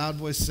with a loud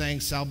voice,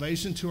 saying,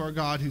 Salvation to our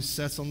God who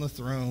sits on the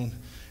throne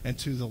and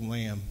to the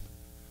Lamb.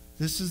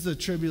 This is the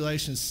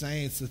tribulation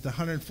saints that the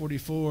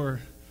 144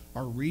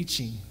 are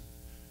reaching.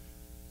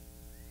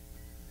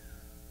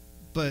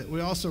 But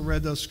we also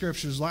read those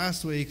scriptures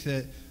last week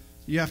that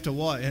you have to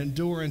what?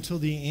 Endure until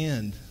the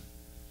end.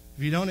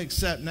 If you don't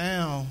accept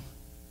now,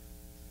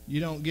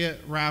 you don't get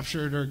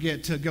raptured or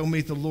get to go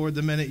meet the Lord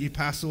the minute you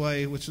pass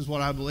away, which is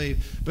what I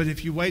believe. But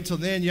if you wait till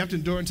then, you have to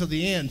endure until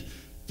the end.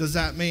 Does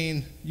that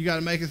mean you got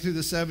to make it through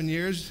the 7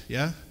 years?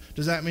 Yeah.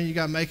 Does that mean you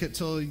got to make it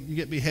till you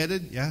get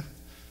beheaded? Yeah.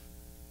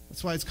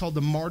 That's why it's called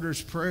the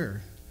martyr's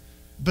prayer.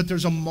 But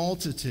there's a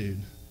multitude.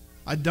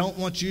 I don't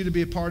want you to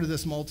be a part of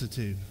this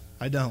multitude.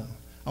 I don't.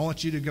 I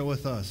want you to go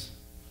with us.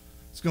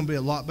 It's going to be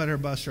a lot better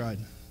bus ride.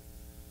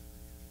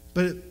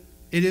 But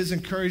it is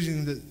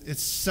encouraging that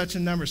it's such a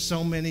number,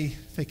 so many,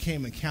 they can't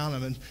even count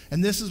them.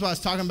 And this is what I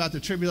was talking about, the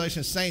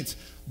tribulation saints.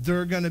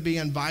 They're going to be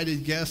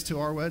invited guests to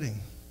our wedding.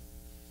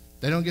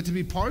 They don't get to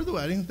be part of the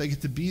wedding. They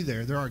get to be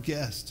there. They're our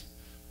guest.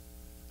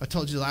 I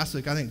told you last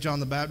week, I think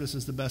John the Baptist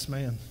is the best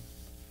man.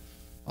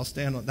 I'll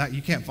stand on that.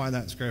 You can't find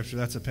that in Scripture.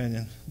 That's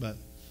opinion. But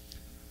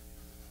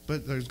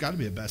there's got to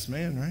be a best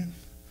man, right?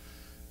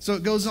 So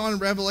it goes on in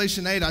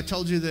Revelation 8. I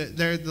told you that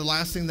the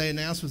last thing they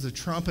announced was the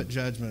trumpet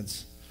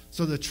judgments.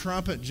 So the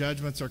trumpet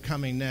judgments are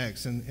coming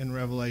next in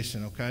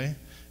Revelation, okay?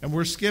 And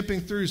we're skipping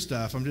through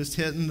stuff. I'm just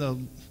hitting the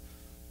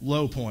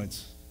low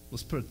points.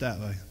 Let's put it that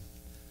way.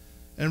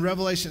 In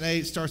Revelation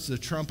 8 starts the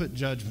trumpet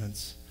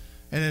judgments.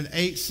 And in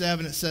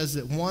 8:7 it says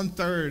that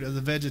 1/3 of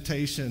the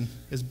vegetation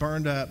is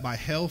burned up by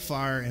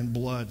hellfire and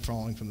blood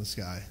falling from the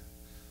sky.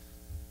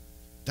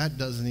 That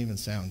doesn't even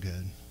sound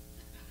good.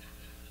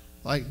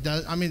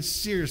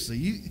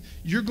 Seriously,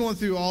 you're going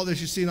through all this,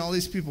 you're seeing all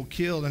these people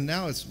killed, and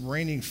now it's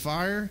raining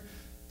fire,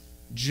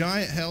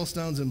 giant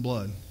hailstones, and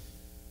blood.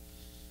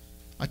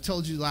 I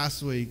told you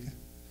last week,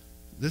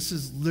 this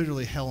is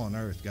literally hell on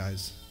earth,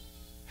 guys.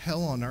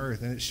 Hell on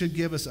earth. And it should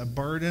give us a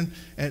burden,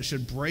 and it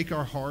should break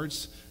our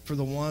hearts for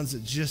the ones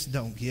that just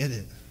don't get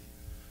it.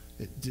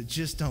 That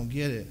just don't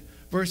get it.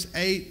 Verse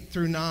 8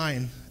 through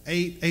 9.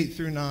 8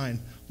 through 9.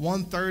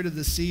 1/3 of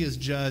the sea is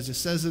judged. It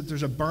says that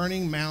there's a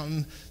burning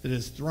mountain that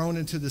is thrown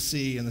into the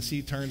sea, and the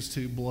sea turns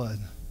to blood.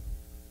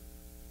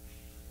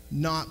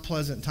 Not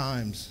pleasant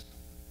times.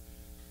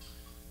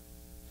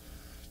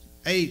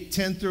 8,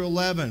 10 through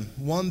 11.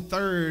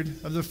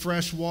 1/3 of the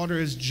fresh water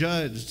is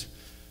judged. It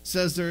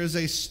says there is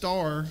a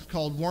star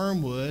called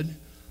wormwood,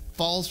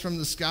 falls from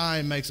the sky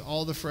and makes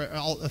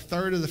a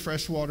third of the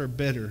fresh water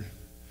bitter.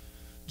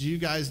 Do you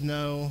guys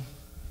know?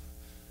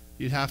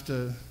 You'd have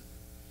to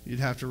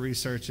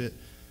research it.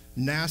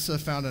 NASA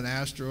found an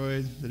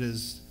asteroid that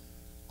is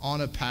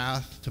on a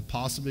path to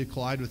possibly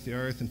collide with the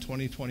Earth in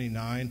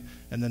 2029,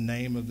 and the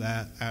name of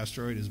that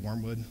asteroid is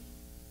Wormwood.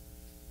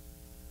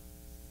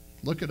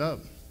 Look it up.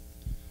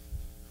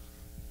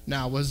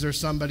 Now, was there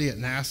somebody at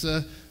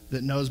NASA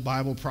that knows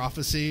Bible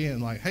prophecy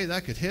and like, hey,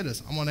 that could hit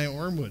us? I'm going to name it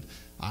wormwood.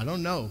 I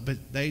don't know, but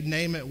they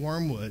name it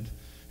wormwood,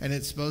 and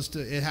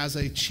it has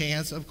a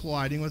chance of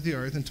colliding with the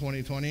earth in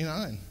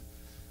 2029.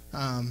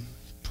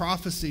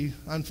 Prophecy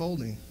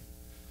unfolding.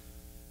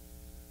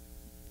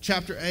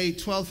 Chapter 8,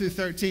 12 through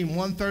 13,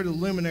 1/3 of the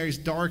luminaries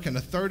darkened,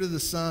 1/3 of the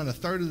sun,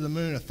 1/3 of the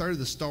moon, 1/3 of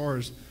the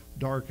stars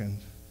darkened.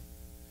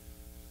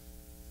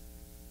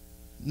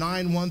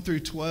 9, 1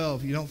 through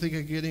 12, you don't think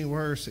it gets any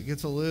worse. It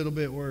gets a little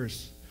bit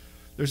worse.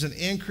 There's an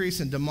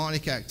increase in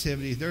demonic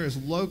activity. There is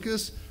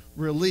locusts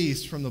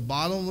released from the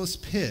bottomless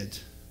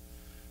pit,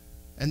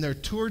 and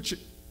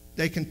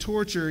they can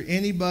torture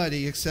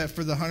anybody except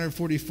for the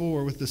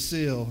 144 with the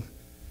seal,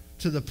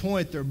 to the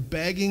point they're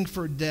begging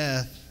for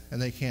death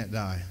and they can't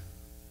die.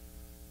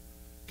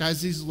 Guys,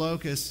 these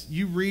locusts,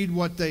 you read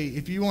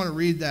if you want to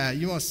read that,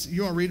 you want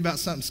to read about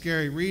something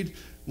scary, read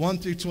 1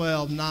 through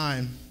 12,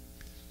 9,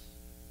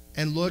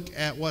 and look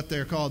at what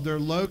they're called. They're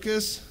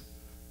locusts,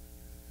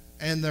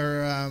 and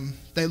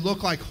they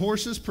look like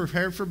horses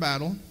prepared for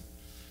battle.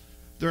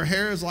 Their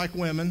hair is like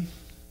women.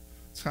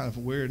 It's kind of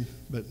weird,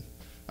 but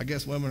I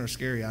guess women are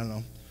scary. I don't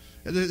know.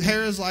 The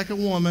hair is like a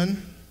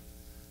woman,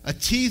 a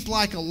teeth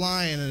like a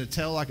lion, and a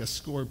tail like a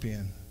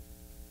scorpion.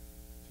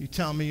 You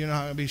tell me you're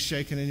not going to be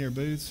shaking in your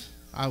boots?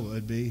 I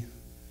would be.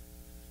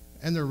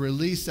 And they're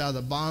released out of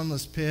the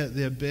bottomless pit,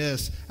 the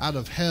abyss, out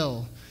of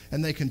hell.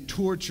 And they can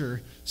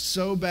torture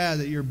so bad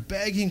that you're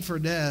begging for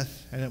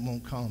death and it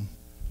won't come.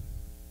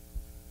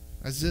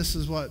 As this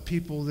is what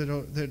people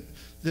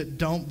that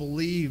don't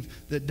believe,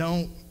 that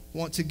don't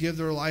want to give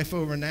their life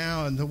over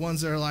now, and the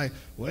ones that are like,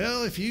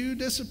 well, if you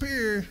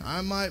disappear, I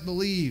might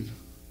believe.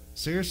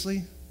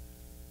 Seriously?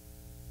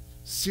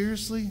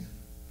 Seriously?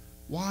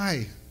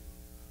 Why?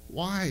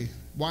 Why?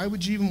 Why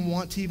would you even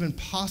want to even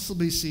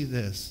possibly see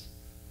this?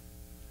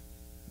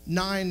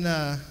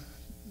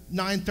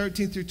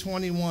 9:13 through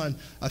 21,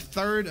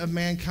 1/3 of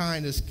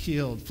mankind is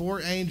killed.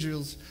 4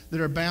 angels that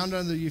are bound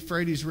under the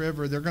Euphrates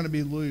River, they're going to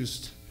be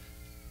loosed.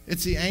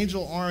 It's the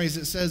angel armies.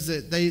 It says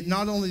that they,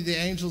 not only the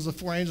angels, the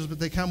 4 angels, but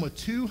they come with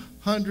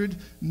 200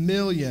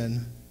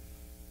 million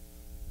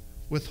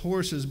with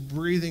horses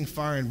breathing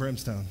fire and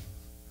brimstone.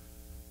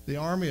 The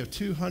army of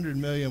 200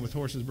 million with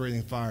horses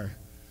breathing fire.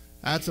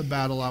 That's a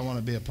battle I want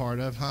to be a part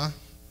of, huh?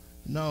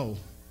 No.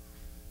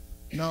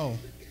 No.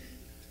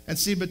 And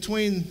see,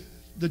 between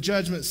the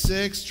Judgment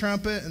 6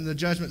 trumpet and the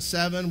Judgment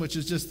 7, which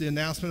is just the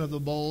announcement of the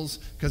bowls,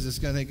 because it's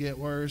going to get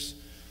worse,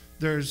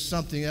 there's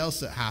something else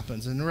that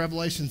happens. And in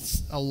Revelation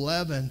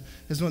 11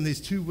 is when these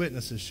 2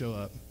 witnesses show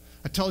up.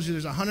 I told you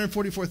there's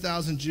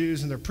 144,000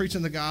 Jews, and they're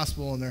preaching the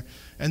gospel,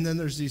 and then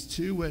there's these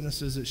 2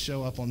 witnesses that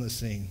show up on the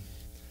scene.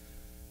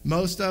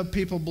 Most of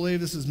people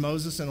believe this is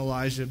Moses and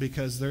Elijah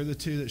because they're the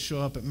 2 that show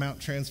up at Mount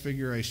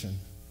Transfiguration.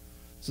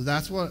 So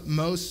that's what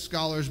most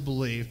scholars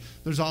believe.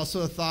 There's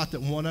also a thought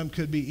that one of them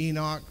could be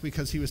Enoch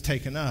because he was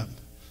taken up.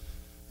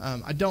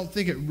 I don't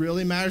think it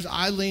really matters.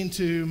 I lean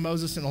to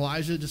Moses and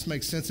Elijah. It just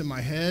makes sense in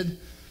my head.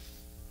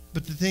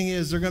 But the thing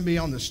is, they're going to be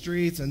on the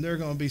streets, and they're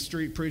going to be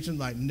street preaching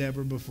like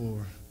never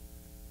before.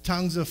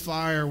 Tongues of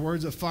fire,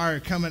 words of fire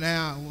coming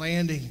out,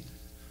 landing.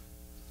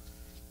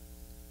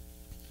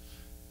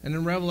 And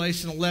in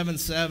Revelation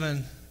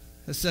 11:7,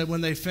 it said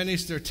when they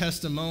finished their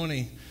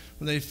testimony,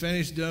 when they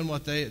finished doing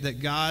that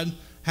God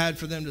had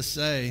for them to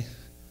say,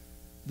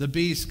 the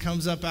beast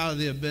comes up out of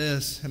the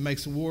abyss and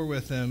makes war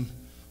with them,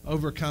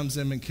 overcomes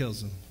them and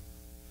kills them.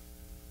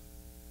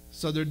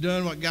 So they're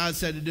doing what God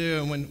said to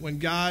do. And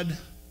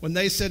when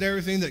they said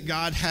everything that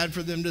God had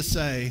for them to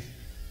say,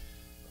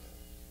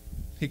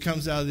 he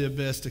comes out of the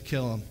abyss to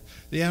kill them.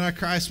 The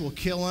Antichrist will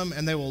kill them,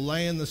 and they will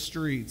lay in the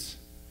streets.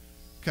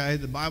 Okay,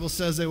 the Bible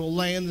says they will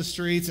lay in the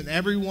streets, and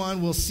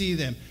everyone will see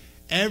them.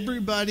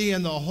 Everybody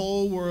in the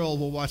whole world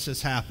will watch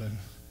this happen.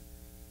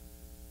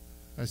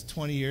 That's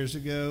 20 years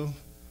ago.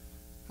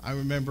 I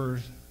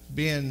remember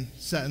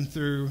sitting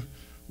through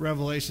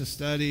Revelation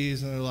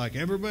studies, and they're like,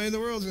 everybody in the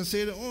world is going to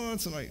see it at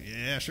once. I'm like,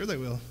 yeah, sure they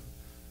will.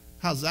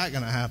 How's that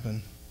going to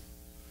happen?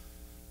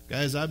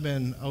 Guys, I've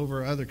been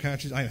over other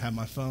countries. I even have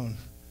my phone.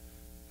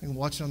 I can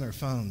watch it on their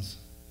phones.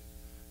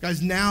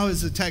 Guys, now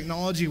is the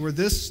technology where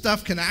this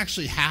stuff can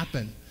actually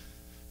happen.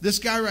 This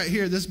guy right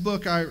here, this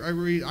book, I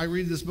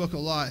read this book a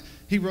lot.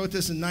 He wrote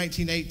this in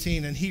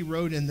 1918, and he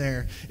wrote in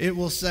there, it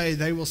will say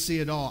they will see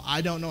it all. I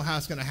don't know how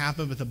it's going to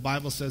happen, but the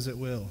Bible says it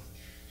will.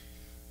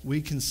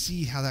 We can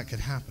see how that could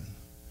happen.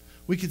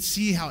 We could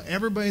see how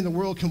everybody in the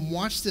world can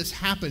watch this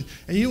happen.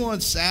 And you know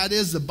what's sad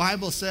is? The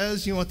Bible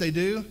says, you know what they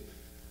do?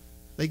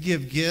 They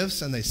give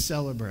gifts and they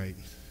celebrate.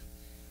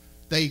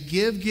 They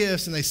give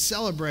gifts and they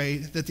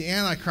celebrate that the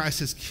Antichrist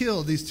has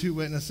killed these 2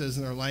 witnesses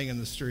and they're laying in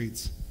the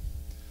streets.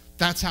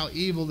 That's how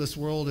evil this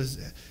world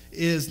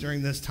is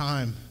during this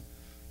time.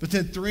 But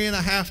then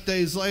 3.5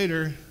 days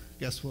later,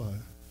 guess what?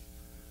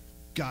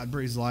 God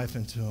breathes life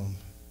into them.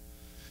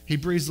 He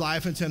breathes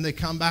life into them. They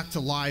come back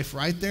to life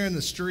right there in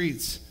the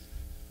streets.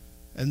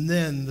 And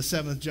then the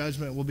 7th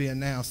judgment will be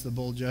announced, the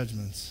bowl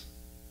judgments.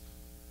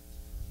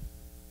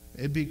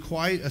 It'd be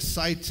quite a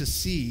sight to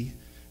see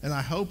And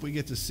I hope we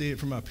get to see it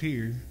from up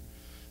here,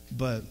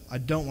 but I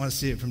don't want to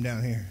see it from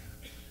down here.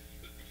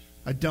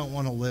 I don't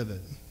want to live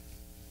it.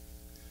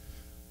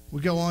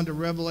 We go on to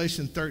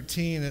Revelation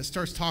 13, and it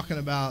starts talking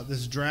about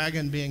this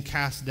dragon being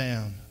cast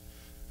down.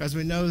 Guys,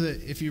 we know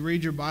that if you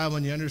read your Bible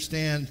and you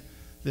understand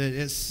that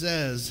it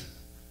says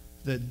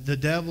that the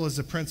devil is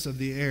the prince of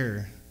the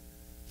air,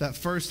 that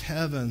first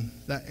heaven,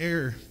 that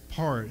air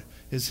part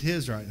is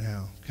his right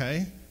now,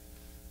 okay?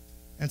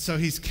 And so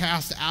he's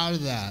cast out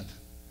of that.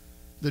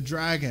 The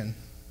dragon,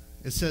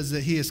 it says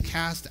that he is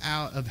cast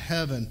out of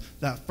heaven,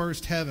 that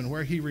first heaven,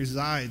 where he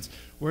resides,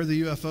 where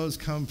the UFOs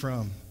come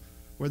from,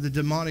 where the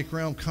demonic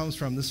realm comes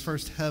from, this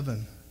first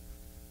heaven.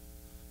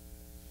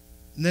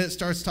 And then it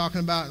starts talking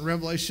about in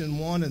Revelation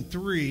 1 and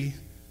 3.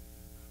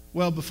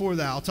 Well, before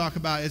that, I'll talk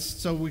about it.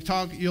 So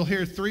you'll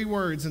hear three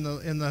words in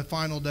the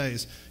final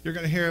days. You're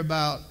going to hear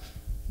about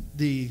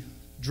the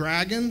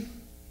dragon,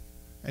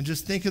 and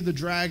just think of the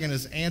dragon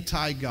as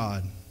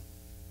anti-God.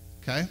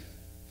 Okay?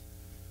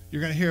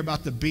 You're going to hear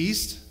about the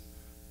beast,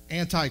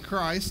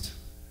 anti-Christ,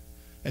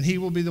 and he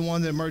will be the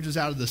one that emerges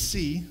out of the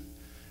sea.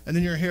 And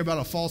then you're going to hear about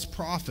a false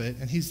prophet,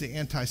 and he's the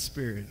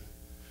anti-spirit.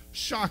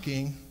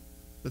 Shocking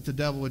that the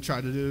devil would try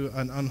to do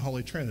an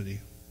unholy trinity.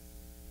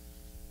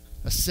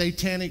 A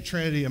satanic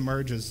trinity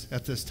emerges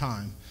at this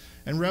time.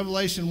 And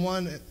Revelation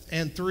 1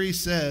 and 3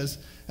 says,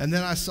 and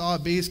then I saw a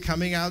beast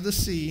coming out of the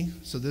sea,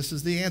 so this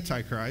is the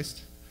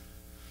Antichrist,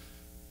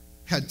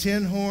 had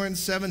 10 horns,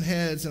 7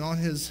 heads, and on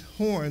his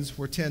horns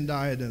were 10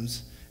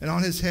 diadems, and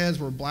on his heads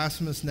were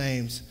blasphemous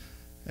names.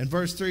 And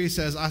verse 3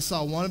 says, I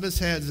saw one of his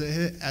heads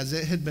as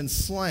it had been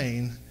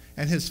slain,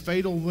 and his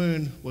fatal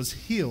wound was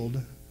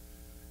healed,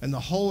 and the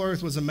whole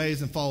earth was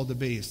amazed and followed the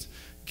beast.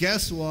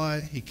 Guess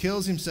what? He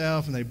kills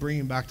himself, and they bring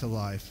him back to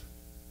life.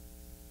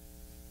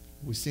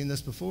 We've seen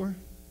this before.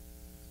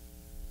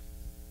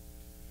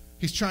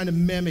 He's trying to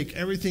mimic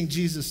everything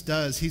Jesus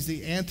does. He's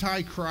the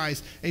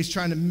Antichrist, and he's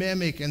trying to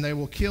mimic, and they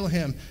will kill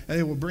him, and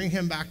they will bring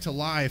him back to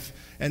life.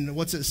 And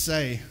what's it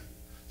say?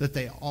 That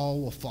they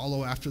all will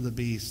follow after the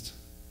beast.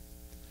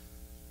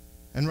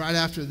 And right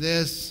after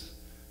this,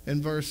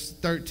 in verse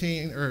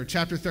 13, or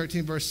chapter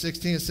 13, verse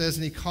 16, it says,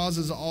 and he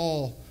causes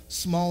all,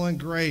 small and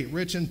great,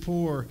 rich and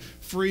poor,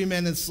 free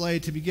men and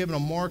slave, to be given a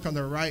mark on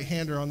their right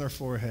hand or on their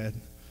forehead.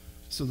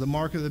 So the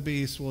mark of the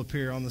beast will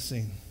appear on the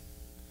scene.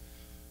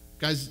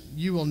 Guys,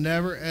 you will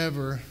never,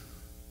 ever,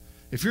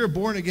 if you're a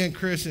born-again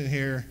Christian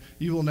here,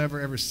 you will never,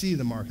 ever see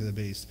the mark of the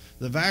beast.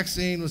 The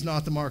vaccine was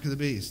not the mark of the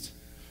beast.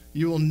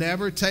 You will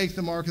never take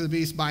the mark of the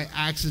beast by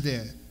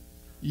accident.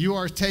 You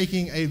are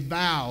taking a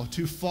vow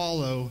to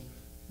follow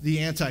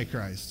the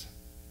Antichrist.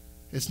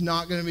 It's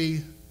not going to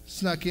be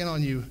snuck in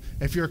on you.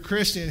 If you're a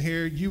Christian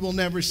here, you will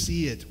never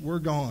see it. We're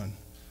gone.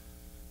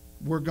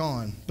 We're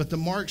gone. But the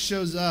mark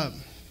shows up.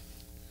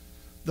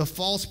 The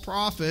false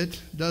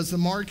prophet does the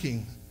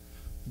marking.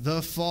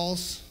 The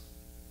false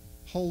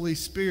Holy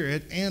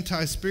Spirit,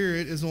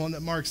 anti-spirit, is the one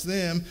that marks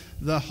them.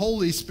 The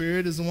Holy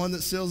Spirit is the one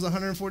that seals the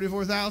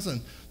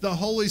 144,000. The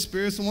Holy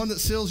Spirit is the one that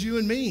seals you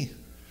and me.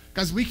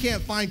 Guys, we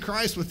can't find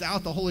Christ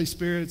without the Holy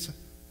Spirit,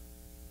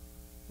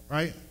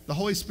 right? The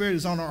Holy Spirit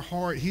is on our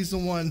heart. He's the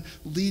one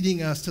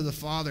leading us to the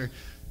Father.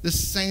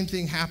 This same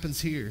thing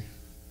happens here.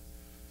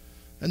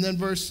 And then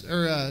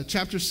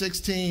chapter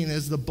 16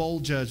 is the bowl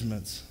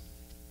judgments.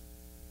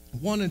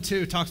 1 and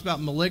 2 talks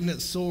about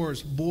malignant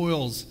sores,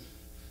 boils.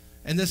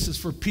 And this is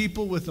for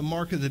people with the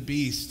mark of the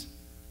beast.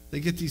 They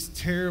get these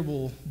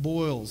terrible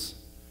boils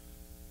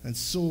and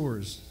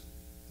sores.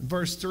 In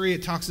verse 3,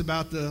 it talks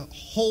about the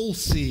whole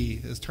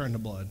sea is turned to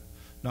blood.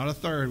 Not a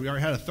third. We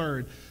already had a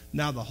third.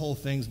 Now the whole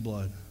thing's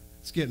blood.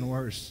 It's getting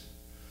worse.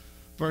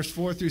 Verse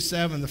 4 through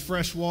 7, the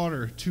fresh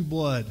water to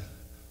blood.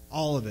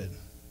 All of it.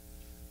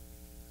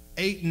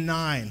 8 and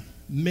 9,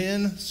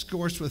 men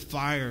scorched with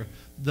fire.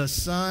 The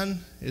sun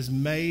is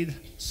made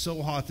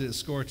so hot that it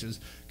scorches.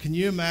 Can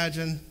you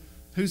imagine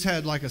who's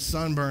had like a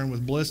sunburn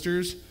with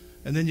blisters,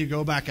 and then you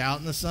go back out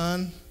in the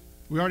sun?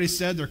 We already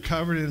said they're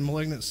covered in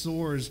malignant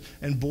sores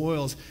and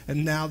boils,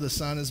 and now the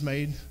sun is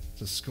made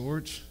to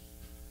scorch.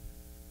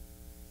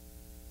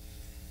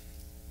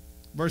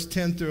 Verse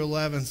 10 through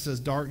 11 says,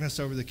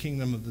 darkness over the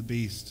kingdom of the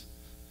beast.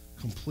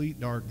 Complete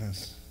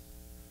darkness.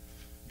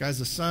 Guys,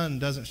 the sun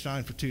doesn't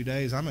shine for 2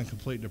 days. I'm in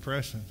complete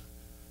depression.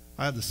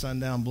 I have the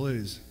sundown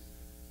blues.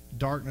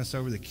 Darkness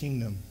over the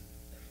kingdom.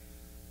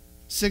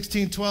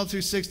 12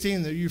 through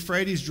 16, the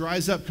Euphrates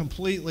dries up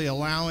completely,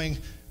 allowing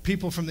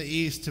people from the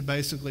east to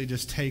basically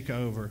just take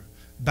over.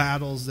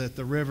 Battles that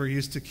the river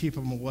used to keep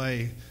them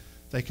away,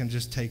 they can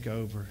just take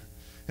over.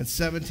 And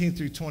 17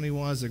 through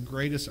 21 is the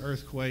greatest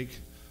earthquake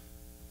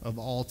of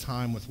all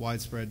time with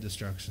widespread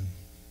destruction.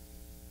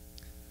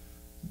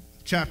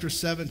 Chapter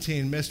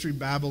 17, Mystery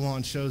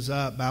Babylon shows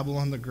up,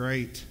 Babylon the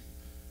Great.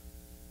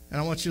 And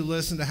I want you to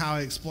listen to how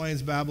he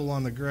explains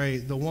Babylon the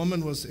Great. The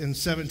woman was, in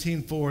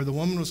 17:4, the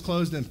woman was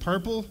clothed in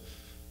purple,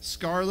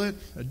 scarlet,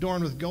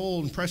 adorned with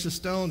gold and precious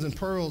stones and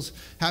pearls,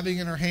 having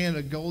in her hand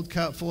a gold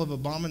cup full of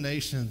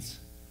abominations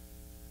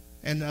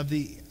and of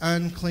the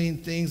unclean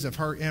things of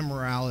her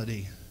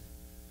immorality.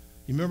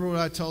 You remember what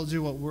I told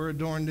you, what we're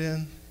adorned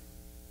in?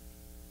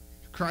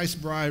 Christ's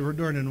bride, we're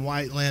adorned in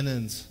white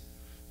linens,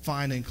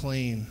 fine and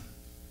clean.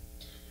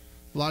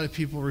 A lot of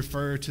people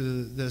refer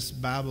to this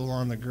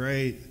Babylon the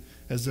Great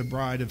as the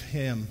bride of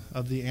him,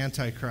 of the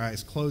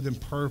Antichrist, clothed in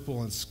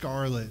purple and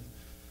scarlet.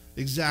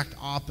 Exact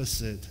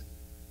opposite.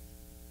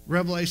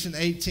 Revelation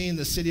 18,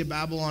 the city of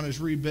Babylon is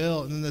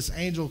rebuilt, and then this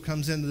angel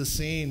comes into the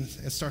scene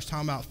and starts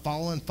talking about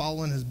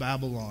fallen is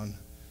Babylon.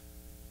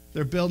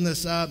 They're building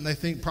this up, and they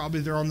think probably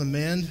they're on the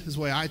mend, is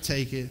the way I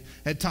take it.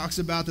 It talks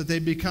about that they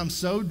become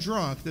so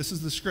drunk, this is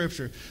the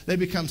scripture, they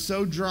become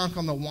so drunk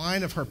on the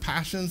wine of her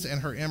passions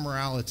and her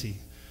immorality.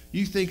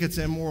 You think it's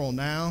immoral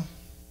now?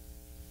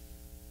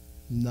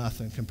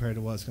 Nothing compared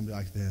to what it's going to be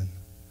like then.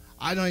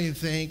 I don't even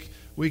think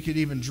we could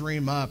even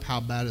dream up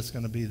how bad it's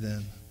going to be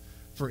then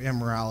for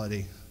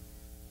immorality.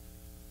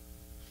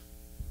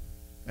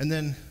 And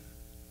then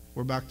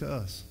we're back to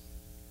us.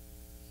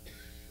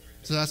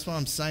 So that's what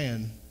I'm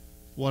saying.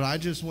 What I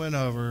just went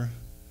over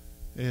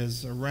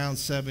is around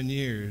 7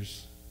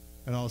 years,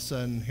 and all of a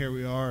sudden here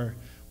we are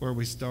where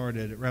we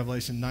started at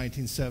Revelation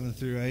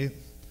 19:7-8,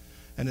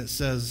 and it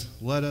says,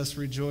 "Let us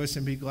rejoice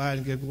and be glad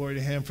and give glory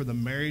to him, for the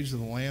marriage of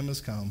the Lamb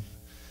has come,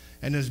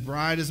 and his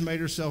bride has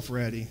made herself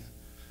ready,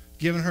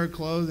 given her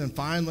clothes in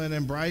fine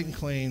linen, bright and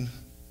clean,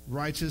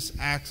 righteous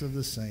acts of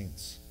the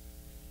saints."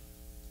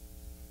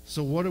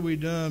 So what are we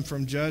doing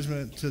from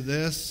judgment to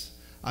this?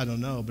 I don't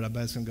know, but I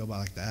bet it's going to go by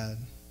like that.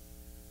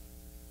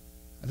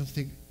 I don't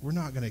think we're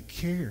not going to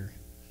care.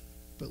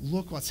 But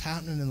look what's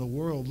happening in the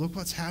world. Look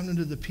what's happening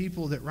to the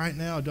people that right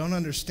now don't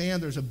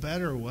understand there's a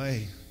better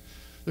way.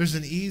 There's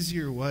an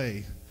easier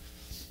way.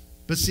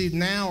 But see,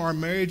 now our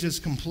marriage is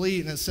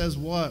complete, and it says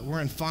what? We're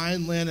in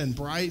fine linen,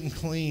 bright and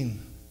clean.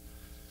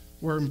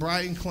 We're in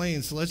bright and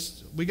clean. So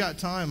we got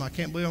time. I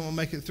can't believe I'm going to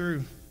make it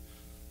through.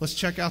 Let's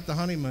check out the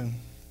honeymoon,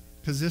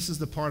 because this is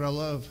the part I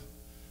love.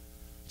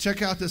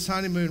 Check out this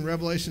honeymoon,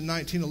 Revelation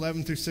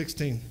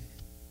 19:11-16.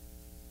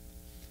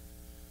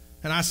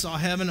 "And I saw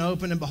heaven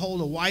open, and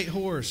behold, a white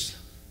horse.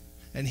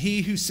 And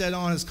he who sat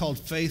on is called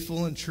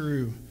Faithful and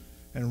True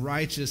and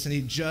Righteous, and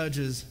he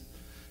judges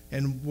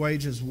and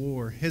wages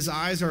war. His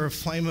eyes are a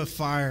flame of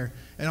fire,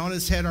 and on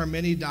his head are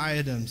many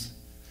diadems,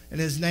 and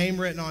his name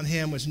written on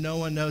him, which no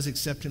one knows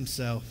except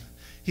himself.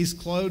 He's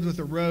clothed with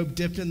a robe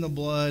dipped in the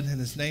blood,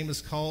 and his name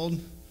is called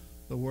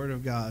the Word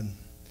of God.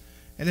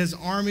 And his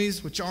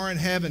armies, which are in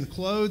heaven,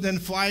 clothed in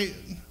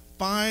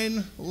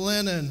fine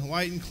linen,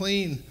 white and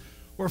clean,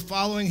 were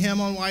following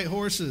him on white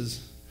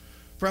horses.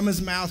 From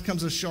his mouth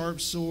comes a sharp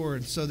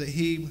sword, so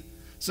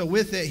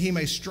with it he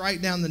may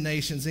strike down the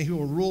nations, and he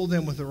will rule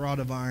them with a rod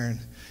of iron.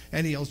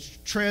 And he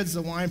treads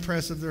the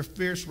winepress of their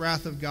fierce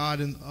wrath of God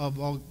and of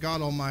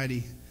God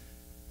Almighty.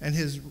 And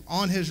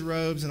on his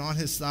robes and on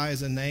his thigh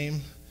is a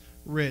name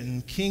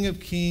written, King of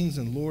Kings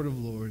and Lord of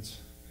Lords."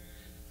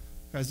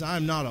 Guys,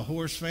 I'm not a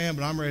horse fan,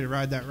 but I'm ready to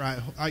ride that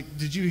ride.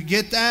 Did you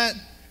get that?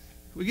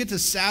 We get to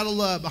saddle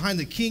up behind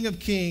the King of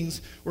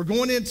Kings. We're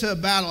going into a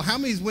battle. How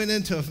many's went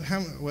into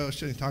I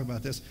shouldn't talk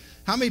about this.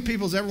 How many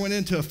people's ever went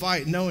into a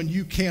fight knowing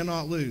you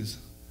cannot lose?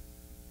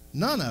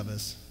 None of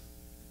us.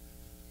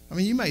 I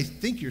mean, you may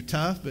think you're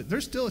tough, but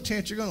there's still a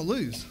chance you're going to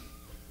lose.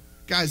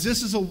 Guys,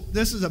 this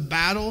is a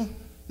battle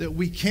that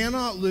we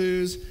cannot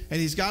lose,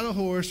 and he's got a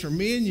horse for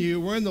me and you.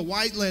 We're in the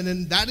white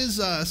linen. That is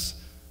us.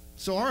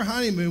 So our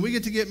honeymoon, we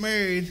get to get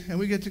married, and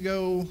we get to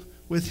go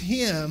with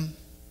him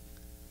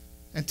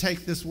and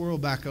take this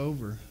world back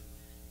over.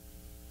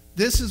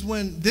 This is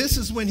when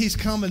he's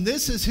coming.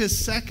 This is his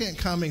second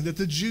coming that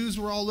the Jews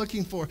were all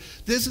looking for.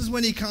 This is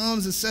when he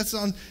comes and sets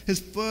on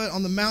his foot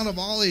on the Mount of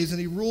Olives, and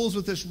he rules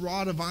with this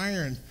rod of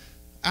iron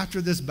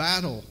after this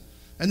battle.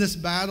 And this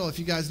battle, if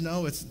you guys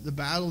know, it's the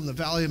battle in the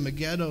Valley of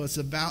Megiddo. It's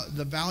about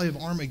the Valley of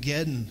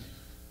Armageddon.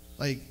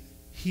 Like,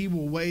 he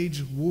will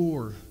wage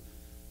war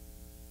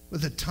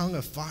with a tongue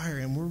of fire,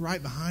 and we're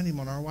right behind him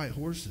on our white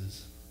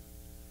horses.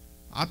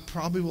 I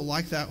probably will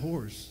like that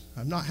horse.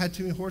 I've not had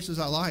too many horses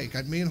I like.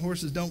 Me and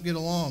horses don't get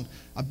along.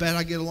 I bet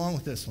I get along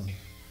with this one.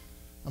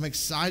 I'm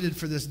excited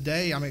for this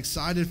day. I'm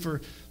excited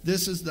for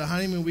this is the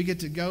honeymoon. We get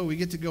to go. We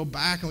get to go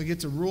back, and we get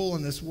to rule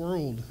in this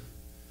world.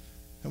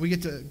 And we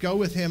get to go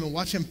with him and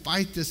watch him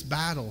fight this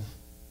battle.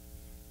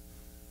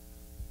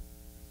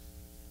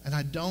 And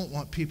I don't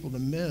want people to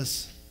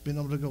miss being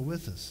able to go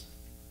with us.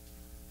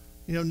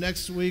 You know,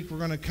 next week we're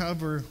going to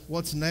cover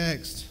what's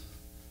next.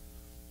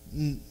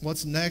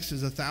 What's next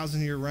is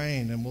 1,000-year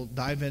reign, and we'll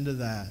dive into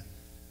that.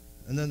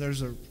 And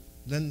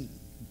then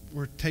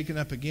we're taken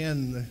up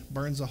again,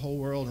 burns the whole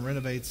world and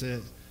renovates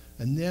it,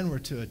 and then we're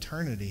to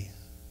eternity.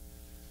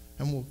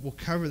 And we'll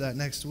cover that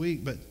next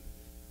week. But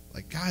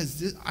like,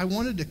 guys, I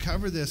wanted to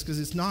cover this because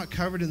it's not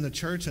covered in the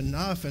church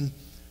enough. And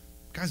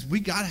guys, we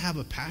got to have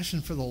a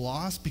passion for the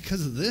lost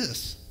because of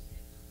this.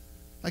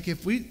 Like,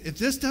 if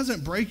this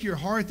doesn't break your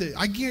heart, that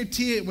I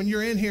guarantee it, when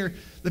you're in here,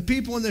 the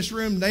people in this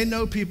room, they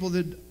know people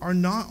that are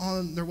not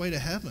on their way to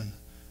heaven.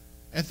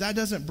 If that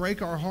doesn't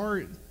break our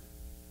heart,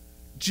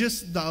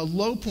 just the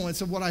low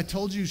points of what I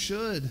told you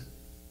should.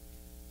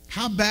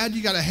 How bad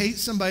you got to hate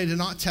somebody to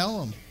not tell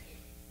them?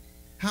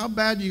 How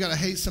bad do you got to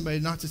hate somebody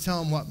not to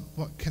tell them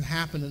what can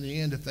happen in the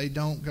end if they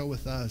don't go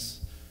with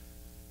us?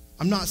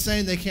 I'm not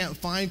saying they can't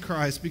find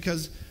Christ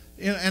because,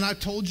 and I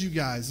told you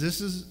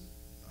guys,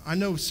 I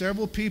know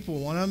several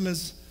people. One of them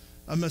is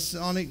a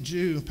Masonic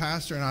Jew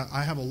pastor, and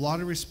I have a lot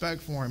of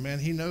respect for him, man.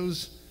 He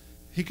knows,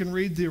 he can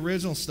read the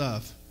original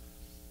stuff.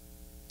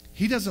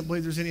 He doesn't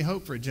believe there's any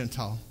hope for a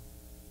Gentile.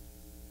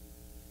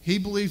 He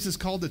believes it's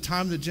called the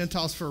time of the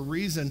Gentiles for a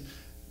reason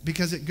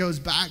because it goes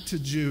back to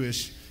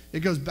Jewish. It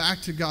goes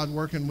back to God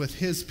working with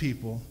his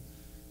people,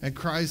 and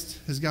Christ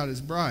has got his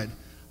bride.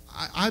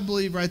 I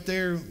believe right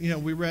there,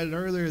 we read it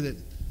earlier that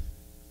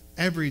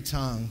every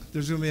tongue,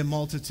 there's going to be a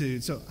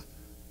multitude. So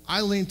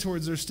I lean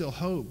towards there's still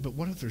hope, but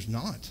what if there's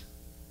not?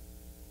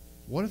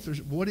 What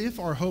if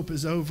our hope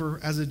is over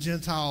as a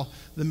Gentile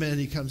the minute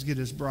he comes get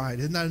his bride?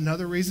 Isn't that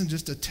another reason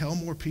just to tell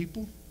more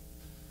people?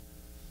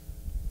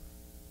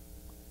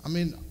 I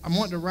mean, I'm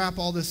wanting to wrap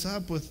all this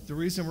up with the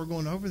reason we're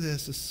going over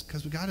this is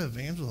because we got to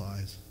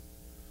evangelize.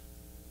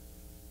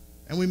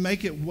 And we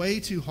make it way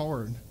too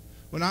hard.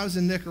 When I was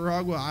in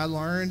Nicaragua, I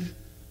learned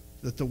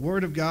that the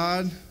Word of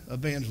God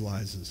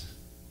evangelizes.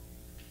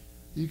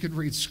 You could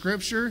read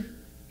Scripture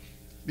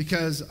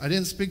because I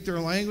didn't speak their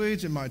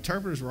language and my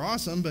interpreters were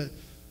awesome, but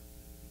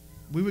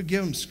we would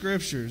give them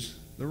Scriptures,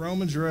 the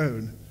Romans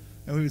Road,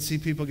 and we would see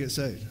people get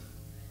saved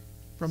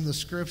from the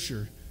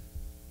Scripture.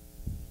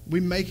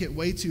 We make it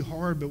way too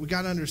hard, but we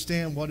got to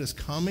understand what is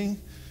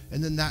coming,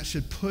 and then that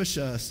should push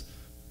us,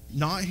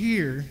 not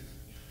here.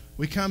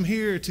 We come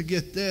here to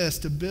get this,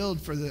 to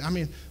build for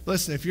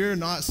listen, if you're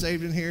not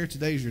saved in here,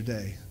 today's your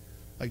day.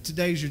 Like,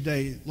 today's your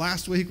day.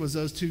 Last week was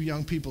those two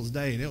young people's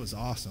day, and it was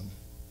awesome.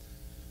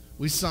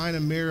 We signed a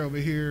mirror over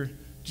here,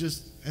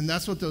 and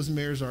that's what those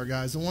mirrors are,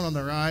 guys. The one on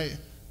the right,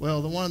 the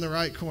one on the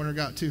right corner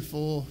got too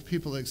full.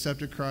 People that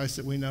accepted Christ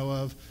that we know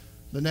of.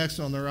 The next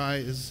one on the right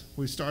is,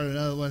 we started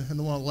another one, and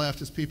the one on the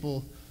left is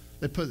people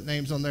that put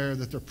names on there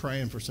that they're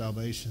praying for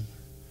salvation.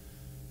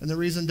 And the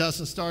reason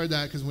Dustin started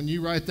that, because when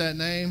you write that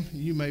name,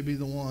 you may be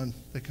the one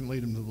that can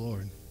lead them to the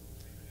Lord.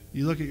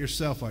 You look at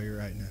yourself while you're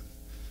writing it.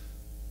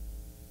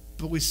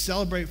 But we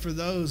celebrate for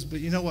those, but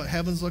you know what?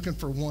 Heaven's looking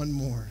for one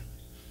more.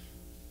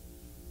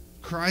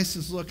 Christ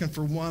is looking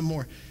for one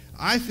more.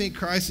 I think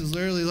Christ is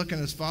literally looking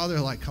at his Father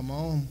like, come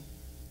on.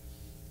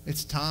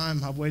 It's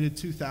time. I've waited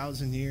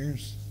 2,000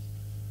 years.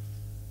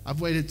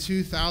 I've waited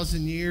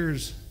 2,000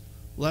 years.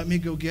 Let me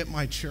go get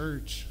my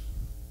church.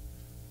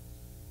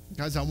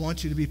 Guys, I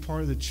want you to be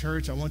part of the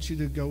church. I want you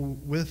to go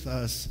with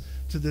us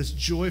to this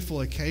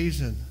joyful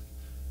occasion.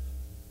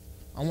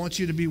 I want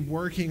you to be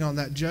working on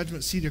that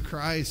judgment seat of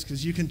Christ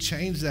because you can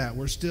change that.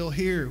 We're still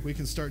here. We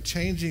can start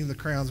changing the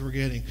crowns we're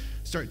getting.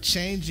 Start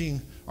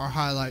changing our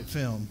highlight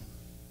film.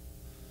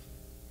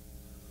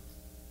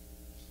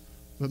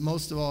 But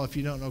most of all, if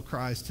you don't know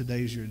Christ,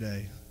 today's your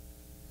day.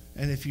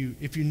 And if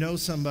you know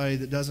somebody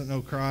that doesn't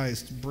know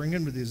Christ, bring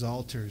them to these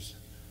altars.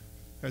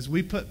 Because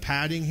we put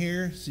padding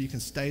here so you can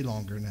stay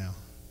longer now.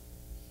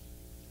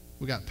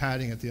 We got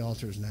padding at the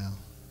altars now.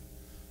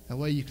 That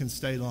way you can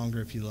stay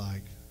longer if you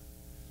like.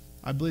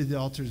 I believe the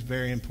altar is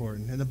very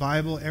important. In the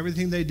Bible,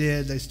 everything they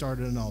did, they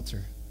started an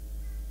altar.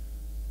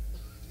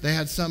 They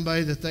had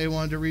somebody that they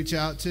wanted to reach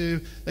out to.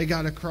 They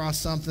got across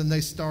something.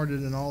 They started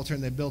an altar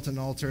and they built an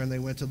altar and they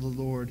went to the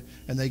Lord.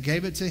 And they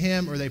gave it to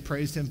him or they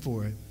praised him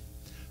for it.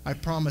 I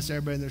promise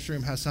everybody in this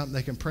room has something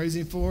they can praise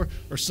him for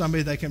or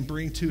somebody they can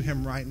bring to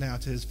him right now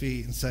to his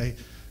feet and say,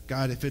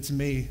 God, if it's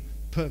me,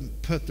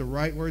 put the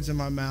right words in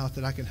my mouth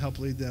that I can help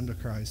lead them to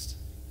Christ.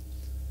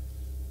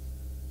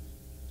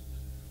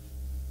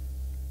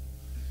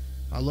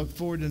 I look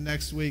forward to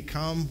next week.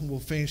 Come, we'll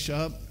finish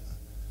up.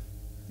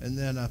 And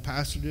then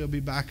Pastor D will be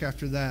back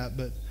after that.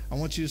 But I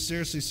want you to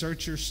seriously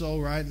search your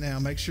soul right now.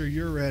 Make sure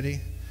you're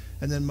ready.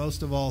 And then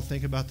most of all,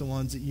 think about the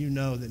ones that you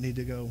know that need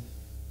to go.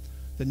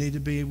 That need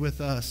to be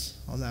with us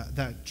on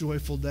that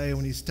joyful day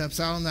when he steps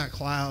out on that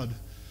cloud.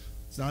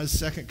 It's not his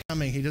second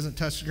coming. He doesn't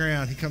touch the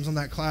ground. He comes on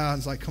that cloud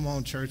and is like, come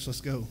on, church,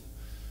 let's go.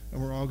 And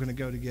we're all going to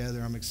go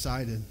together. I'm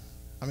excited.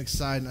 I'm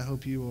excited, and I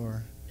hope you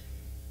are.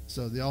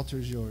 So the altar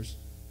is yours.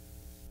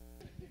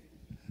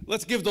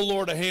 Let's give the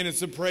Lord a hand and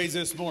some praise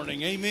this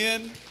morning.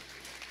 Amen.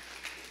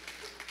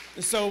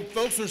 So,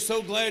 folks, we're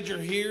so glad you're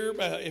here.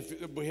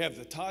 If we have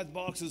the tithe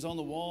boxes on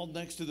the wall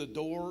next to the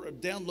door.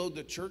 Download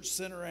the Church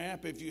Center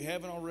app if you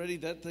haven't already.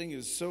 That thing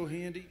is so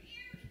handy.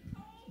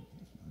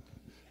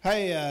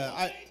 Hey,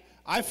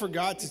 I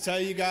forgot to tell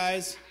you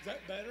guys. Is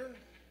that better?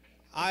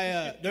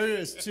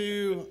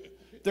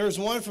 There's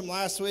one from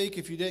last week.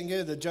 If you didn't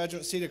get the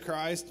Judgment Seat of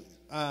Christ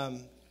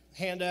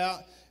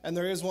handout, and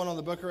there is one on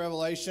the Book of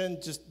Revelation.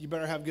 Just you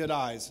better have good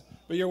eyes.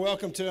 But you're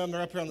welcome to them.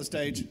 They're up here on the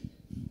stage.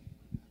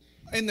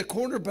 In the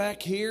corner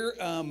back here,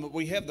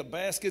 we have the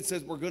baskets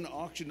that we're going to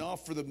auction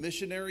off for the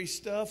missionary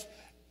stuff.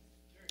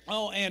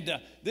 Oh, and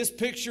this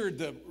picture,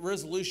 the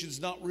resolution's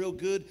not real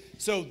good.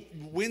 So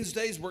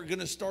Wednesdays, we're going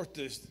to start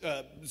this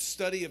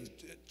study of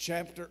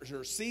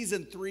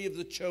season 3 of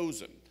The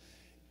Chosen.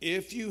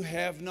 If you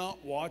have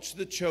not watched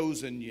The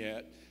Chosen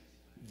yet,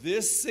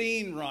 this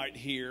scene right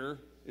here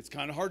it's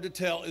kind of hard to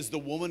tell, is the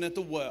woman at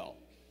the well.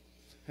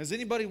 Has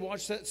anybody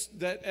watched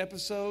that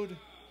episode?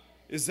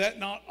 Is that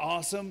not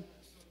awesome?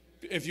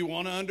 If you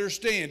want to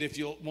understand, if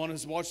you want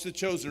to watch The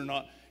Chosen or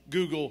not,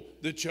 Google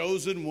The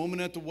Chosen Woman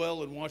at the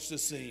Well and watch the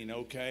scene,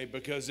 okay?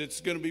 Because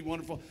it's going to be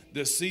wonderful.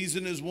 The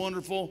season is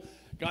wonderful.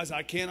 Guys,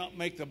 I cannot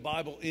make the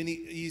Bible any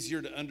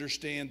easier to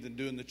understand than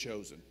doing The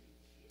Chosen.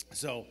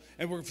 So,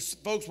 and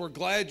folks, we're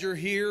glad you're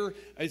here.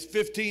 It's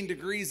 15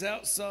 degrees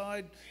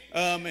outside,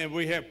 and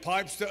we have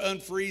pipes to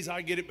unfreeze.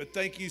 I get it, but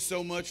thank you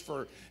so much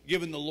for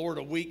giving the Lord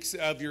a week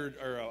of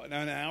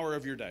an hour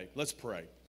of your day. Let's pray.